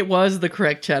 It was the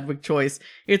correct Chadwick choice.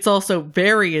 It's also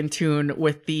very in tune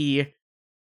with the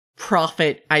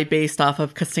prophet I based off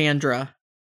of Cassandra.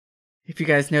 If you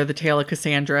guys know the tale of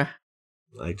Cassandra.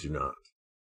 I do not.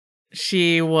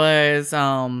 She was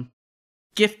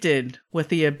gifted with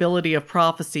the ability of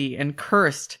prophecy and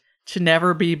cursed to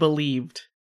never be believed.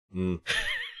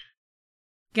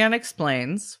 Gan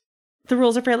explains. The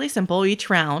rules are fairly simple. Each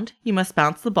round, you must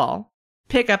bounce the ball,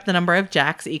 pick up the number of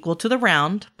jacks equal to the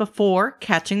round before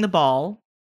catching the ball,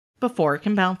 before it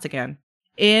can bounce again.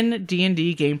 In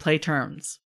D&D gameplay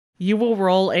terms, you will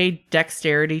roll a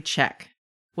dexterity check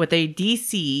with a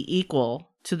DC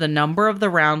equal to the number of the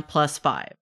round plus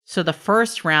 5. So the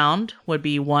first round would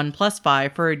be 1 plus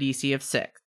 5 for a DC of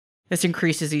 6. This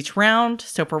increases each round,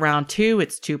 so for round 2,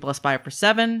 it's 2 plus 5 for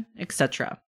 7,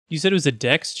 etc. You said it was a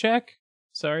dex check?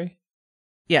 Sorry?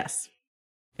 Yes,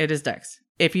 it is dex.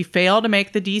 If you fail to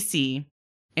make the DC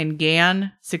and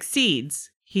Gan succeeds,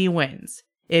 he wins.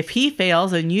 If he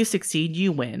fails and you succeed,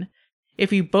 you win.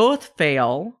 If you both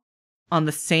fail on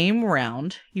the same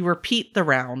round, you repeat the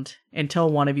round until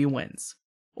one of you wins,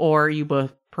 or you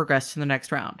both progress to the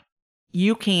next round.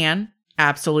 You can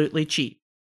absolutely cheat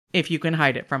if you can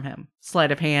hide it from him.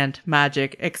 Sleight of hand,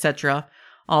 magic, etc.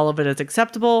 All of it is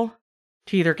acceptable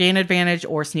to either gain advantage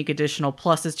or sneak additional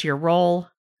pluses to your roll.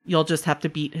 You'll just have to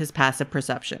beat his passive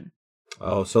perception.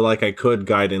 Oh, so like I could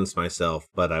guidance myself,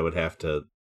 but I would have to...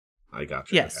 I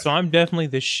got you. Yes. So I'm definitely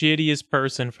the shittiest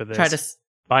person for this. Try to...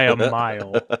 by a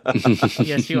mile.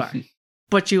 Yes, you are.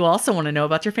 But you also want to know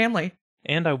about your family.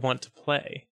 And I want to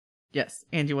play. Yes,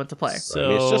 and you want to play. So I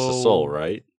mean, it's just a soul,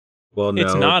 right? Well, no,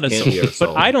 it's not it a can't soul. be a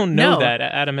soul. But I don't know No. that.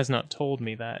 Adam has not told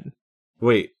me that.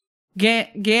 Wait.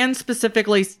 Gan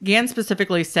specifically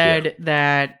said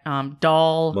that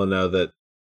Dahl... Well, no, that...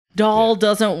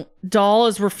 Dahl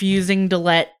is refusing to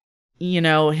let,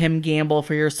 him gamble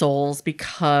for your souls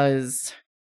because...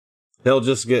 He'll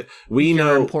just get... We You're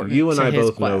know, important you and to I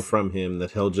his both know quest. from him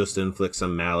that he'll just inflict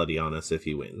some malady on us if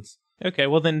he wins. Okay,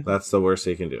 well then That's the worst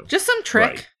he can do. Just some trick.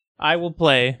 Right. I will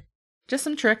play. Just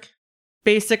some trick.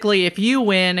 Basically, if you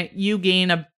win, you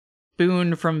gain a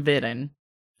boon from Vidin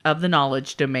of the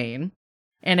knowledge domain.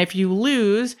 And if you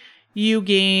lose, you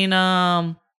gain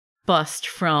bust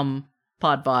from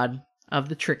Podbod of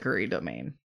the trickery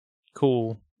domain.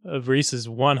 Cool. Reese is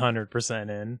 100%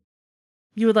 in.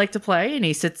 You would like to play? And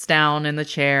he sits down in the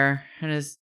chair and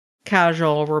is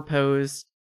casual reposed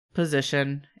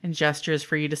position and gestures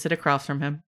for you to sit across from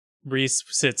him. Reese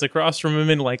sits across from him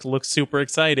and like looks super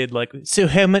excited. Like, so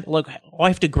how much? Like, I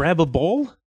have to grab a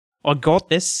ball? I got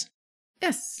this.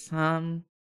 Yes. On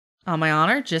my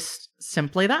honor, just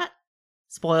simply that.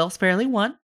 Spoils fairly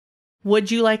one.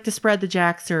 Would you like to spread the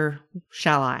jacks, or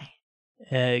shall I?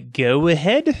 Go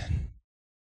ahead.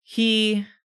 He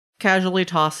casually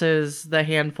tosses the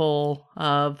handful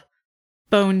of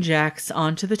bone jacks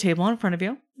onto the table in front of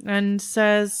you and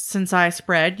says, since I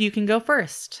spread, you can go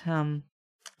first.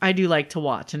 I do like to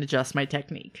watch and adjust my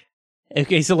technique.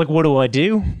 Okay, so like, what do I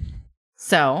do?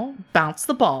 So, bounce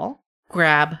the ball,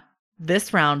 grab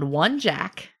this round 1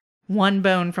 jack, 1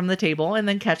 bone from the table, and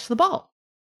then catch the ball.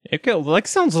 Okay, well, that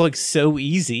sounds like so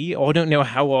easy. I don't know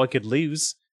how I could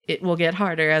lose. It will get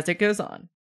harder as it goes on.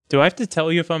 Do I have to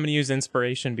tell you if I'm going to use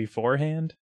inspiration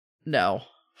beforehand? No.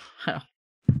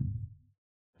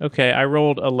 Okay, I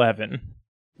rolled 11.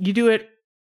 You do it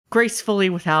gracefully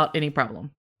without any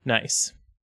problem. Nice.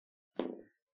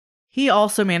 He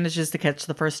also manages to catch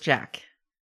the first jack.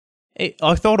 Hey,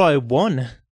 I thought I won.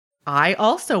 I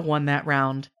also won that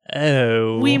round.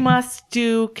 Oh. We must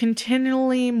do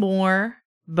continually more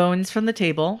bones from the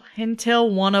table until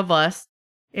one of us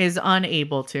is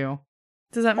unable to.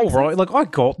 Does that make sense? All right, like, I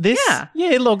got this. Yeah.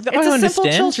 Yeah, look, It's I a understand.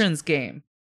 simple children's game.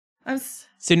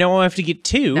 So now I have to get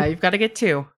 2. Now you've got to get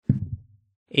 2.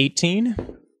 18.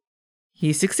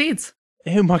 He succeeds.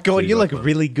 Oh my god, See, you're like look.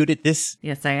 really good at this.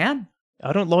 Yes, I am.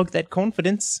 I don't like that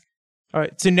confidence. All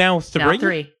right, so now 3. Now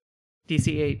 3.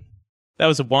 DC 8. That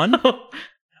was a 1. I'm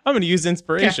going to use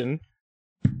inspiration.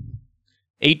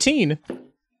 18.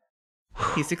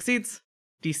 He succeeds.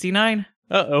 DC 9.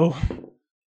 Uh-oh.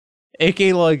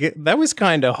 Okay, like, that was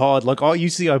kind of hard. Like, oh, you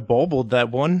see I bobbled that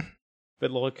one.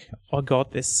 But look, I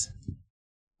got this.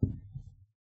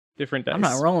 Different dice. I'm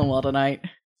not rolling well tonight.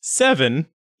 7.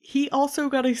 He also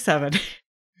got a 7.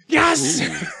 Yes!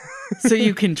 So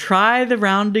you can try the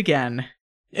round again.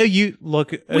 Oh, you,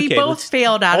 look, okay, We both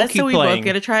failed at I'll it, keep so we playing. both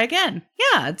get to try again.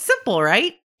 Yeah, it's simple,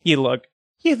 right? Yeah, look.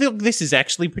 Yeah, look, this is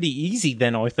actually pretty easy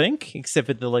then, I think. Except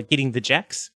for the, like, getting the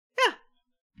jacks.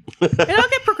 It'll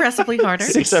get progressively harder.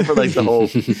 Except for like the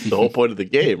whole point of the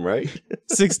game, right?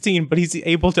 16, but he's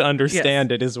able to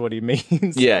understand it is what he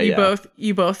means. Yeah,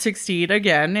 You both succeed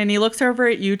again, and he looks over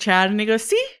at you, Chad, and he goes,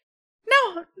 see?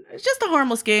 No, it's just a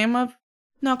harmless game of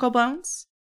knuckle bones.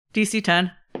 DC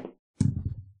 10.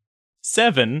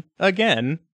 7,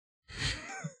 again.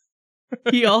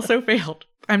 He also failed.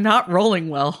 I'm not rolling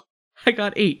well. I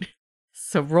got 8.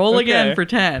 So roll again Okay. for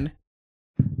 10.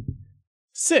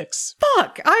 6.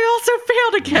 Fuck, I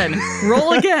also failed again.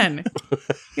 Roll again.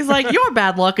 He's like, your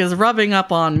bad luck is rubbing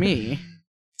up on me.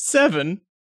 7.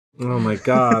 Oh my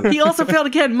god. He also failed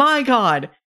again. My God.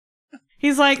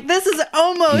 He's like, this is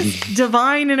almost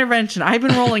divine intervention. I've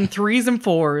been rolling 3s and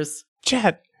 4s.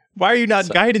 Chad, why are you not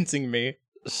guidancing me?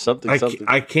 Something.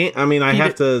 I can't. I mean, I You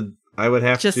have to. I would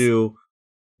have Just- to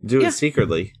do Yeah. it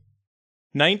secretly.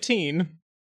 19.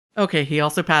 Okay, he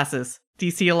also passes.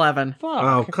 DC 11. Fuck.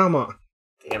 Oh, come on.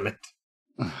 Damn it.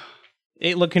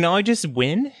 Hey, look, can I just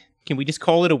win? Can we just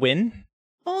call it a win?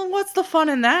 Well, what's the fun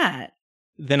in that?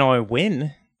 Then I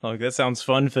win. Like, that sounds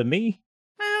fun for me.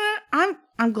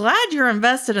 I'm glad you're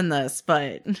invested in this,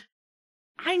 but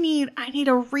I need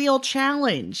a real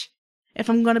challenge if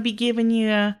I'm going to be giving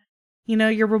you,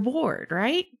 your reward,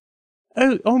 right?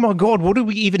 Oh my god, what are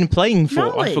we even playing for?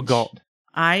 Knowledge. I forgot.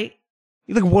 I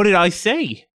Like, what did I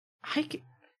say?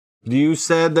 You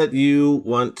said that you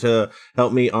want to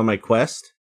help me on my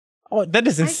quest. Oh, that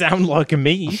doesn't sound like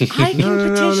me. I can No.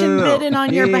 petition bid in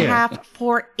on your Yeah. behalf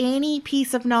for any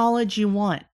piece of knowledge you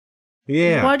want.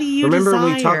 Yeah. What do you Remember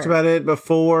we desire? talked about it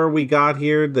before we got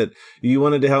here that you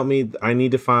wanted to help me. I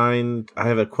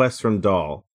have a quest from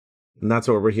Doll. And that's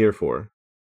what we're here for.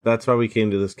 That's why we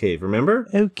came to this cave. Remember?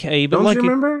 Okay, but Don't like, you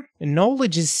remember?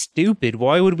 knowledge is stupid.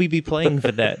 Why would we be playing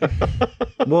for that?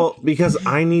 Well, because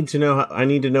I need to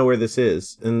know where this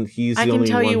is, and he's the I can only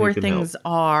tell one you who where can things help.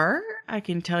 are. I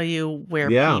can tell you where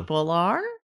Yeah. people are.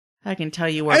 I can tell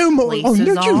you where Oh places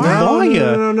no, you are.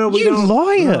 liar! No, we you don't.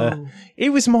 liar! No. It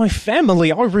was my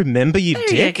family. I remember you, There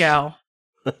dick. you go.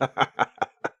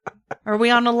 Are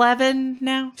we on 11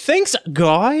 now? Thanks,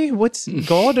 guy. What's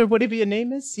God or whatever your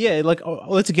name is? Yeah, like,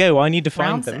 let's go. I need to find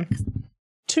Round them. 6.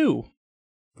 2.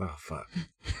 Oh fuck!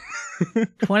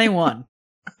 21.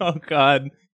 Oh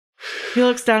God. He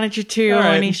looks down at you too, All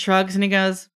right. and he shrugs and he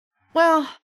goes, well,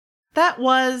 that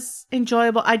was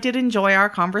enjoyable. I did enjoy our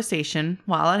conversation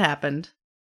while it happened.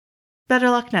 Better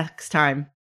luck next time.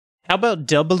 How about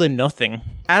double or nothing?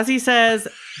 As he says,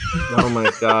 Oh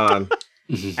my god!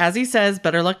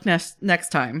 better luck next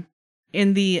time,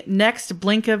 In the next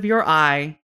blink of your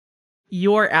eye,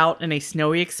 you're out in a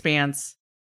snowy expanse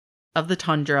of the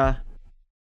tundra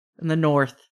in the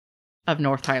north of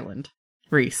North Highland.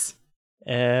 Reese.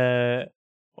 I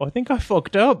think I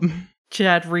fucked up.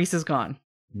 Chad, Reese is gone.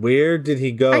 Where did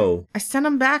he go? I sent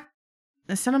him back.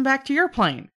 I sent him back to your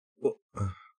plane.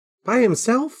 By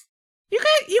himself? You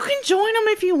can join him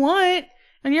if you want.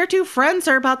 And your two friends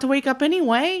are about to wake up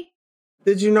anyway.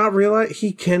 Did you not realize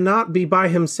he cannot be by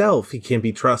himself? He can't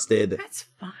be trusted. That's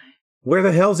fine. Where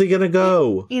the hell's he gonna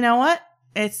go? You know what?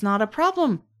 It's not a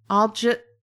problem.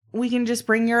 We can just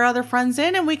bring your other friends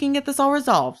in and we can get this all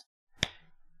resolved.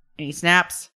 And he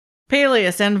snaps.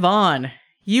 Peleus and Vaughn,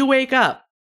 you wake up,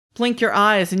 blink your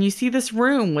eyes, and you see this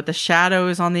room with the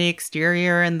shadows on the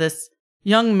exterior and this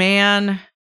young man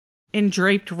in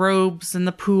draped robes in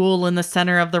the pool in the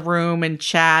center of the room, and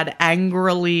Chad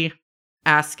angrily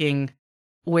asking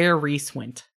where Reese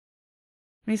went.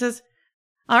 And he says,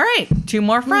 all right, two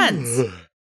more friends.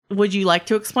 Would you like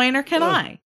to explain or can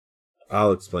I?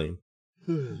 I'll explain.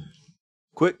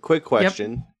 Quick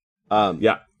question.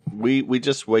 Yeah. We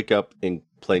just wake up in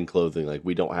plain clothing. Like,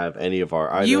 we don't have any of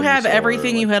our items. You have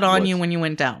everything you had on what's- you when you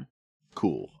went down.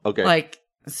 Cool. Okay. Like,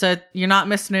 so you're not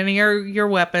missing any of your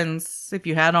weapons. If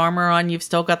you had armor on, you've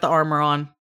still got the armor on.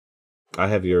 I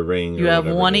have your ring. You or have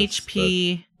whatever 1 it is,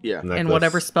 HP yeah. the and necklace.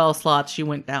 whatever spell slots you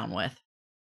went down with.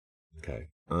 Okay.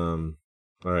 All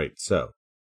right. So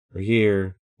we're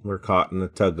here. We're caught in a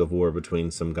tug of war between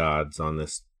some gods on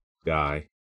this guy.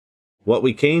 What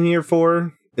we came here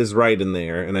for is right in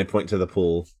there, and I point to the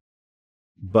pool.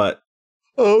 But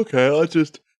Okay. I'll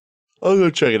go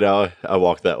check it out. I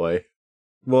walk that way.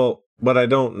 but I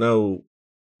don't know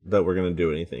that we're gonna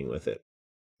do anything with it.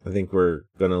 I think we're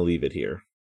gonna leave it here.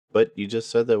 But you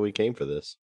just said that we came for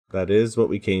this. That is what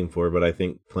we came for, but I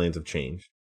think plans have changed.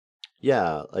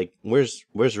 Yeah. Like, where's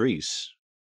Reese?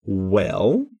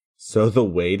 Well, so the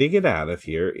way to get out of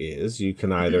here is you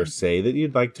can either say that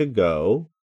you'd like to go,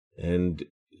 and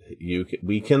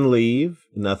we can leave.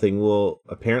 Nothing will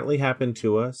apparently happen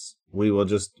to us. We will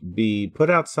just be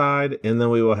put outside, and then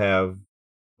we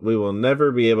will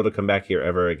never be able to come back here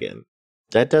ever again.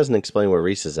 That doesn't explain where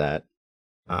Reese is at.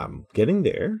 I'm getting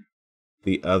there.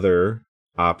 The other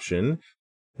option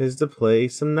is to play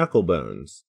some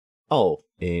Knucklebones. Oh,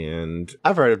 And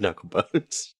I've heard of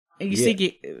Knucklebones. And you see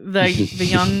the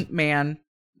young man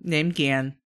named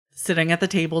Gan sitting at the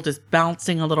table, just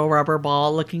bouncing a little rubber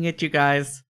ball, looking at you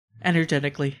guys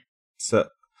energetically.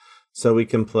 So we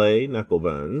can play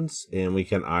Knucklebones, and we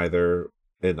can either,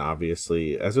 and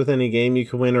obviously, as with any game, you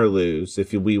can win or lose.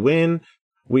 If we win,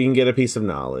 we can get a piece of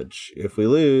knowledge. If we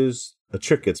lose, a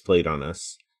trick gets played on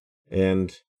us.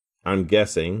 And I'm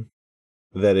guessing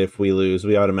that if we lose,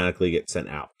 we automatically get sent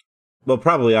out. Well,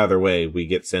 probably either way, we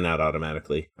get sent out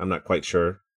automatically. I'm not quite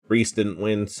sure. Reese didn't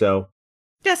win, so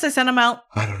Yes, I sent him out.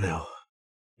 I don't know.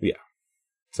 Yeah.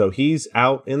 So he's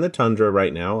out in the tundra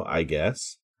right now, I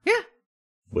guess. Yeah.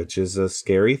 Which is a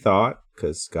scary thought,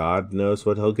 because God knows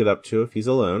what he'll get up to if he's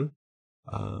alone.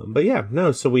 But yeah,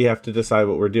 no, so we have to decide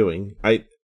what we're doing. I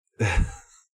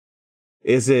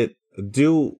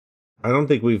don't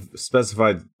think we've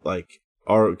specified,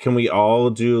 can we all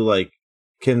do,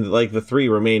 can the three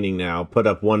remaining now put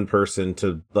up one person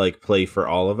to, play for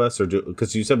all of us? Or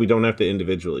because you said we don't have to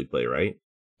individually play, right?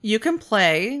 You can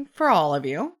play for all of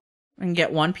you and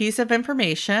get one piece of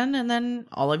information, and then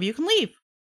all of you can leave.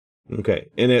 Okay.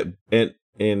 And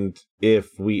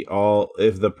if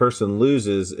the person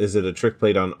loses, is it a trick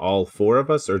played on all four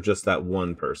of us or just that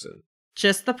one person?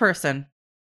 Just the person.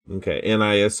 Okay. And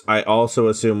I also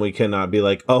assume we cannot be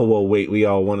like, oh, well, wait, we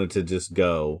all wanted to just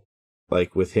go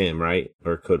with him, right?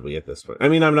 Or could we at this point? I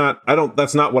mean,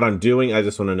 that's not what I'm doing. I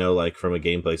just want to know, from a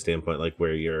gameplay standpoint,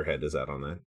 where your head is at on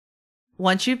that.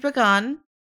 Once you've begun,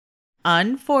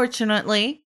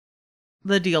 unfortunately,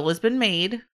 the deal has been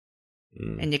made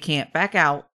and you can't back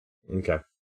out. Okay.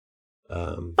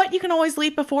 But you can always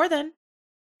leave before then.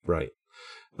 Right.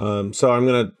 So I'm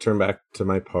going to turn back to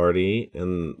my party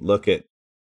and look at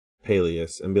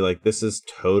Peleus and be like, this is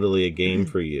totally a game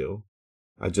for you.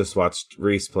 I just watched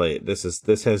Reese play it.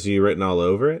 This has you written all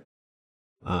over it.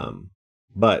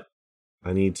 But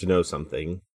I need to know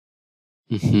something.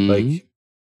 Mm-hmm.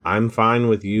 I'm fine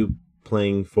with you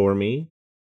playing for me,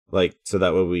 so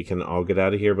that way we can all get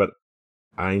out of here, but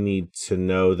I need to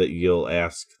know that you'll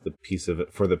ask the piece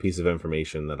of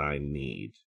information that I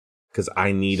need, because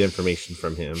I need information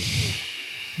from him.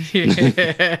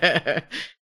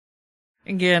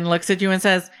 Again, looks at you and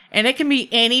says, and it can be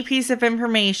any piece of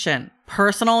information.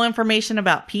 Personal information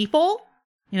about people,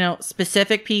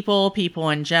 specific people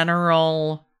in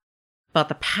general, about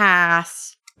the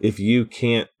past. If you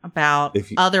can't... About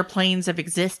other planes of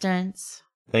existence.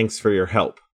 Thanks for your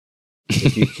help.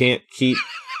 If you can't keep...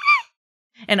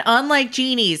 And unlike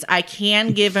genies, I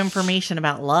can give information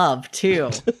about love,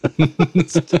 too.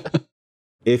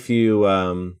 If you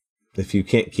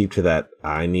can't keep to that,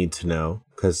 I need to know,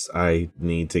 because I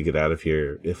need to get out of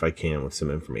here if I can with some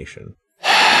information.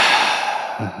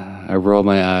 I roll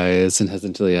my eyes and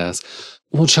hesitantly ask,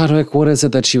 well, Chadwick, what is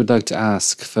it that you would like to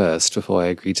ask first before I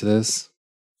agree to this?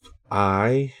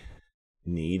 I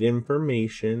need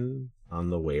information on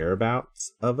the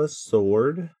whereabouts of a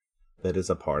sword that is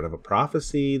a part of a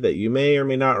prophecy that you may or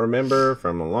may not remember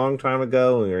from a long time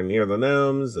ago when you're near the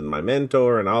gnomes and my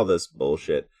mentor and all this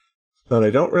bullshit that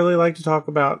I don't really like to talk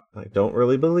about. I don't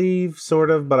really believe, sort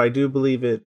of, but I do believe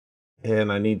it,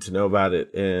 and I need to know about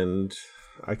it. And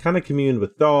I kind of communed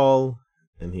with Dahl,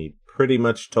 and he pretty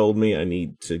much told me I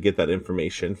need to get that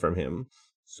information from him.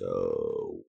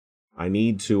 So I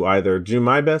need to either do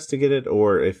my best to get it,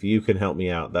 or if you can help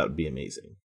me out, that would be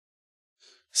amazing.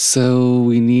 So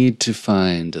we need to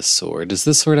find a sword. Does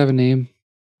this sword have a name?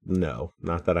 No,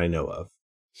 not that I know of.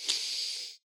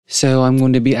 So I'm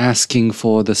going to be asking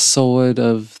for the sword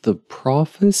of the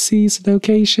prophecy's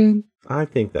location?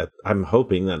 I'm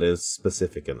hoping that is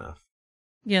specific enough.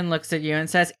 Yin looks at you and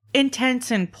says, intent's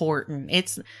important.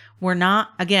 I'm not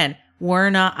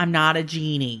a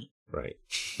genie. Right.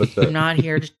 But I'm not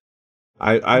here to,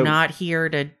 I'm not here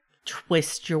to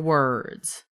twist your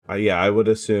words. I would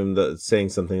assume that saying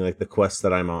something like the quest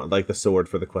that I'm on, like the sword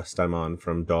for the quest I'm on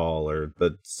from Dahl, or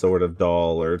the sword of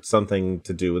Dahl, or something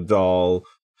to do with Dahl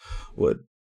would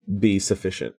be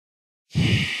sufficient.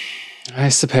 I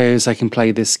suppose I can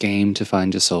play this game to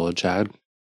find your sword, Chad.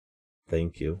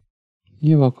 Thank you.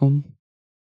 You're welcome.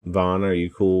 Vaughn, are you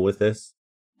cool with this?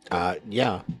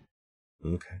 Yeah.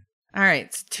 Okay. All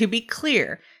right. So to be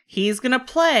clear, he's going to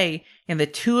play, and the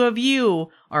two of you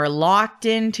are locked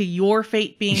into your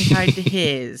fate being tied to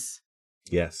his.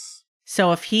 Yes.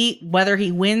 So whether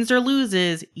he wins or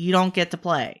loses, you don't get to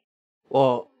play.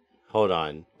 Well, hold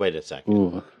on. Wait a second.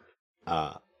 Ooh.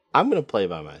 I'm going to play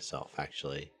by myself,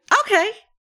 actually. Okay.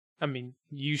 I mean,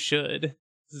 you should.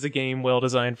 This is a game well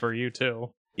designed for you,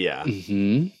 too. Yeah.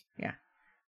 Mm-hmm. Yeah.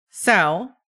 So,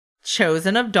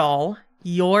 Chosen of Dahl,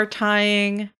 you're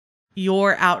tying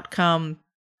your outcome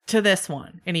to this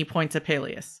one. And he points at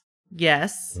Peleus.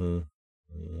 Yes. I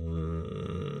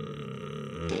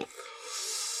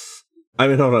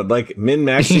mean, hold on. Like,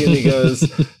 min-maxing, and he goes,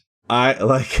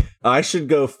 I should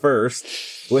go first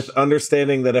with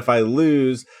understanding that if I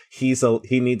lose, he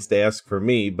needs to ask for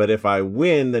me. But if I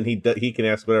win, then he can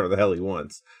ask whatever the hell he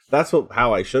wants. That's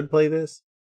how I should play this.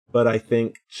 But I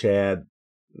think Chad,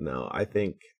 no, I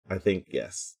think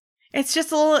yes. It's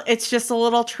just a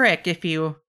little trick if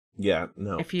you. Yeah,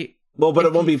 no. But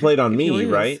it won't be played on me,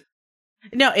 right?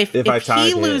 No, if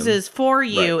he loses for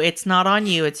you, right. It's not on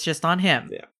you. It's just on him.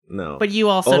 Yeah, no. But you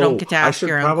also don't get to ask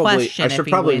your own question. I should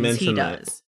probably mention that.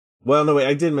 Well, no, wait.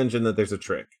 I did mention that there's a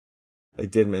trick. I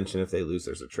did mention if they lose,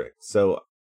 there's a trick. So,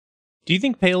 do you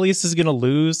think Peleus is going to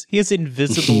lose? He has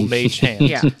invisible mage hand.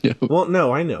 Yeah. Well,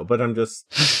 no, I know, but I'm just.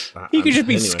 He could just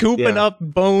be scooping up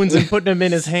bones and putting them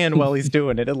in his hand while he's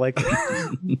doing it.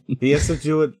 He has to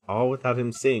do it all without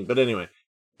him seeing. But anyway.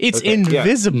 It's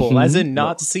invisible, as in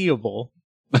not seeable.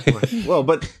 Well,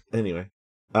 but anyway.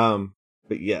 But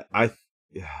yeah,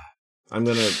 I'm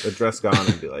going to address Goin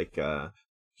and be like,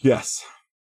 yes,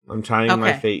 I'm tying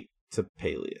my fate to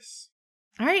Peleus.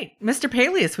 All right, Mr.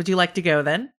 Peleus, would you like to go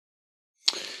then?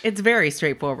 It's very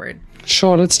straightforward.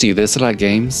 Sure, let's do this. I like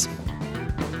games.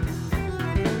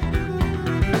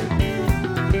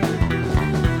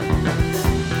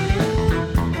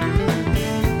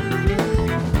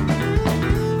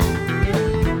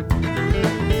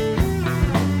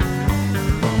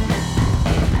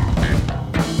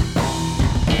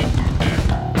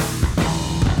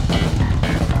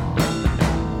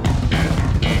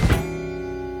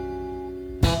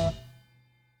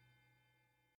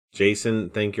 Jason,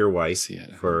 thank your wife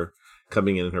for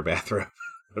coming in her bathrobe.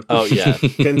 Oh, yeah.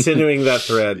 Continuing that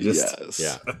thread. Yes.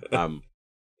 Yeah.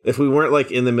 If we weren't like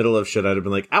in the middle of shit, I'd have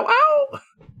been like, ow, ow!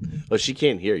 Well, she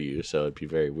can't hear you, so it'd be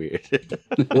very weird.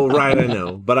 Well, right, I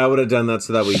know. But I would have done that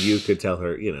so that way you could tell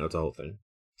her, it's a whole thing.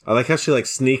 I like how she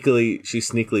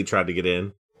sneakily tried to get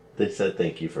in. They said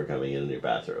thank you for coming in your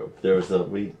bathrobe. There's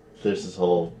this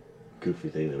whole goofy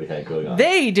thing that we had going on.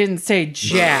 They didn't say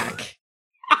Jack.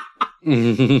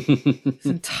 It's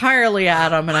entirely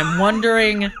Adam, and I'm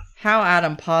wondering how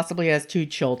Adam possibly has 2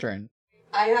 children.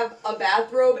 I have a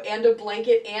bathrobe and a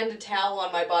blanket and a towel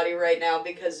on my body right now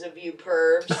because of you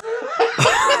pervs.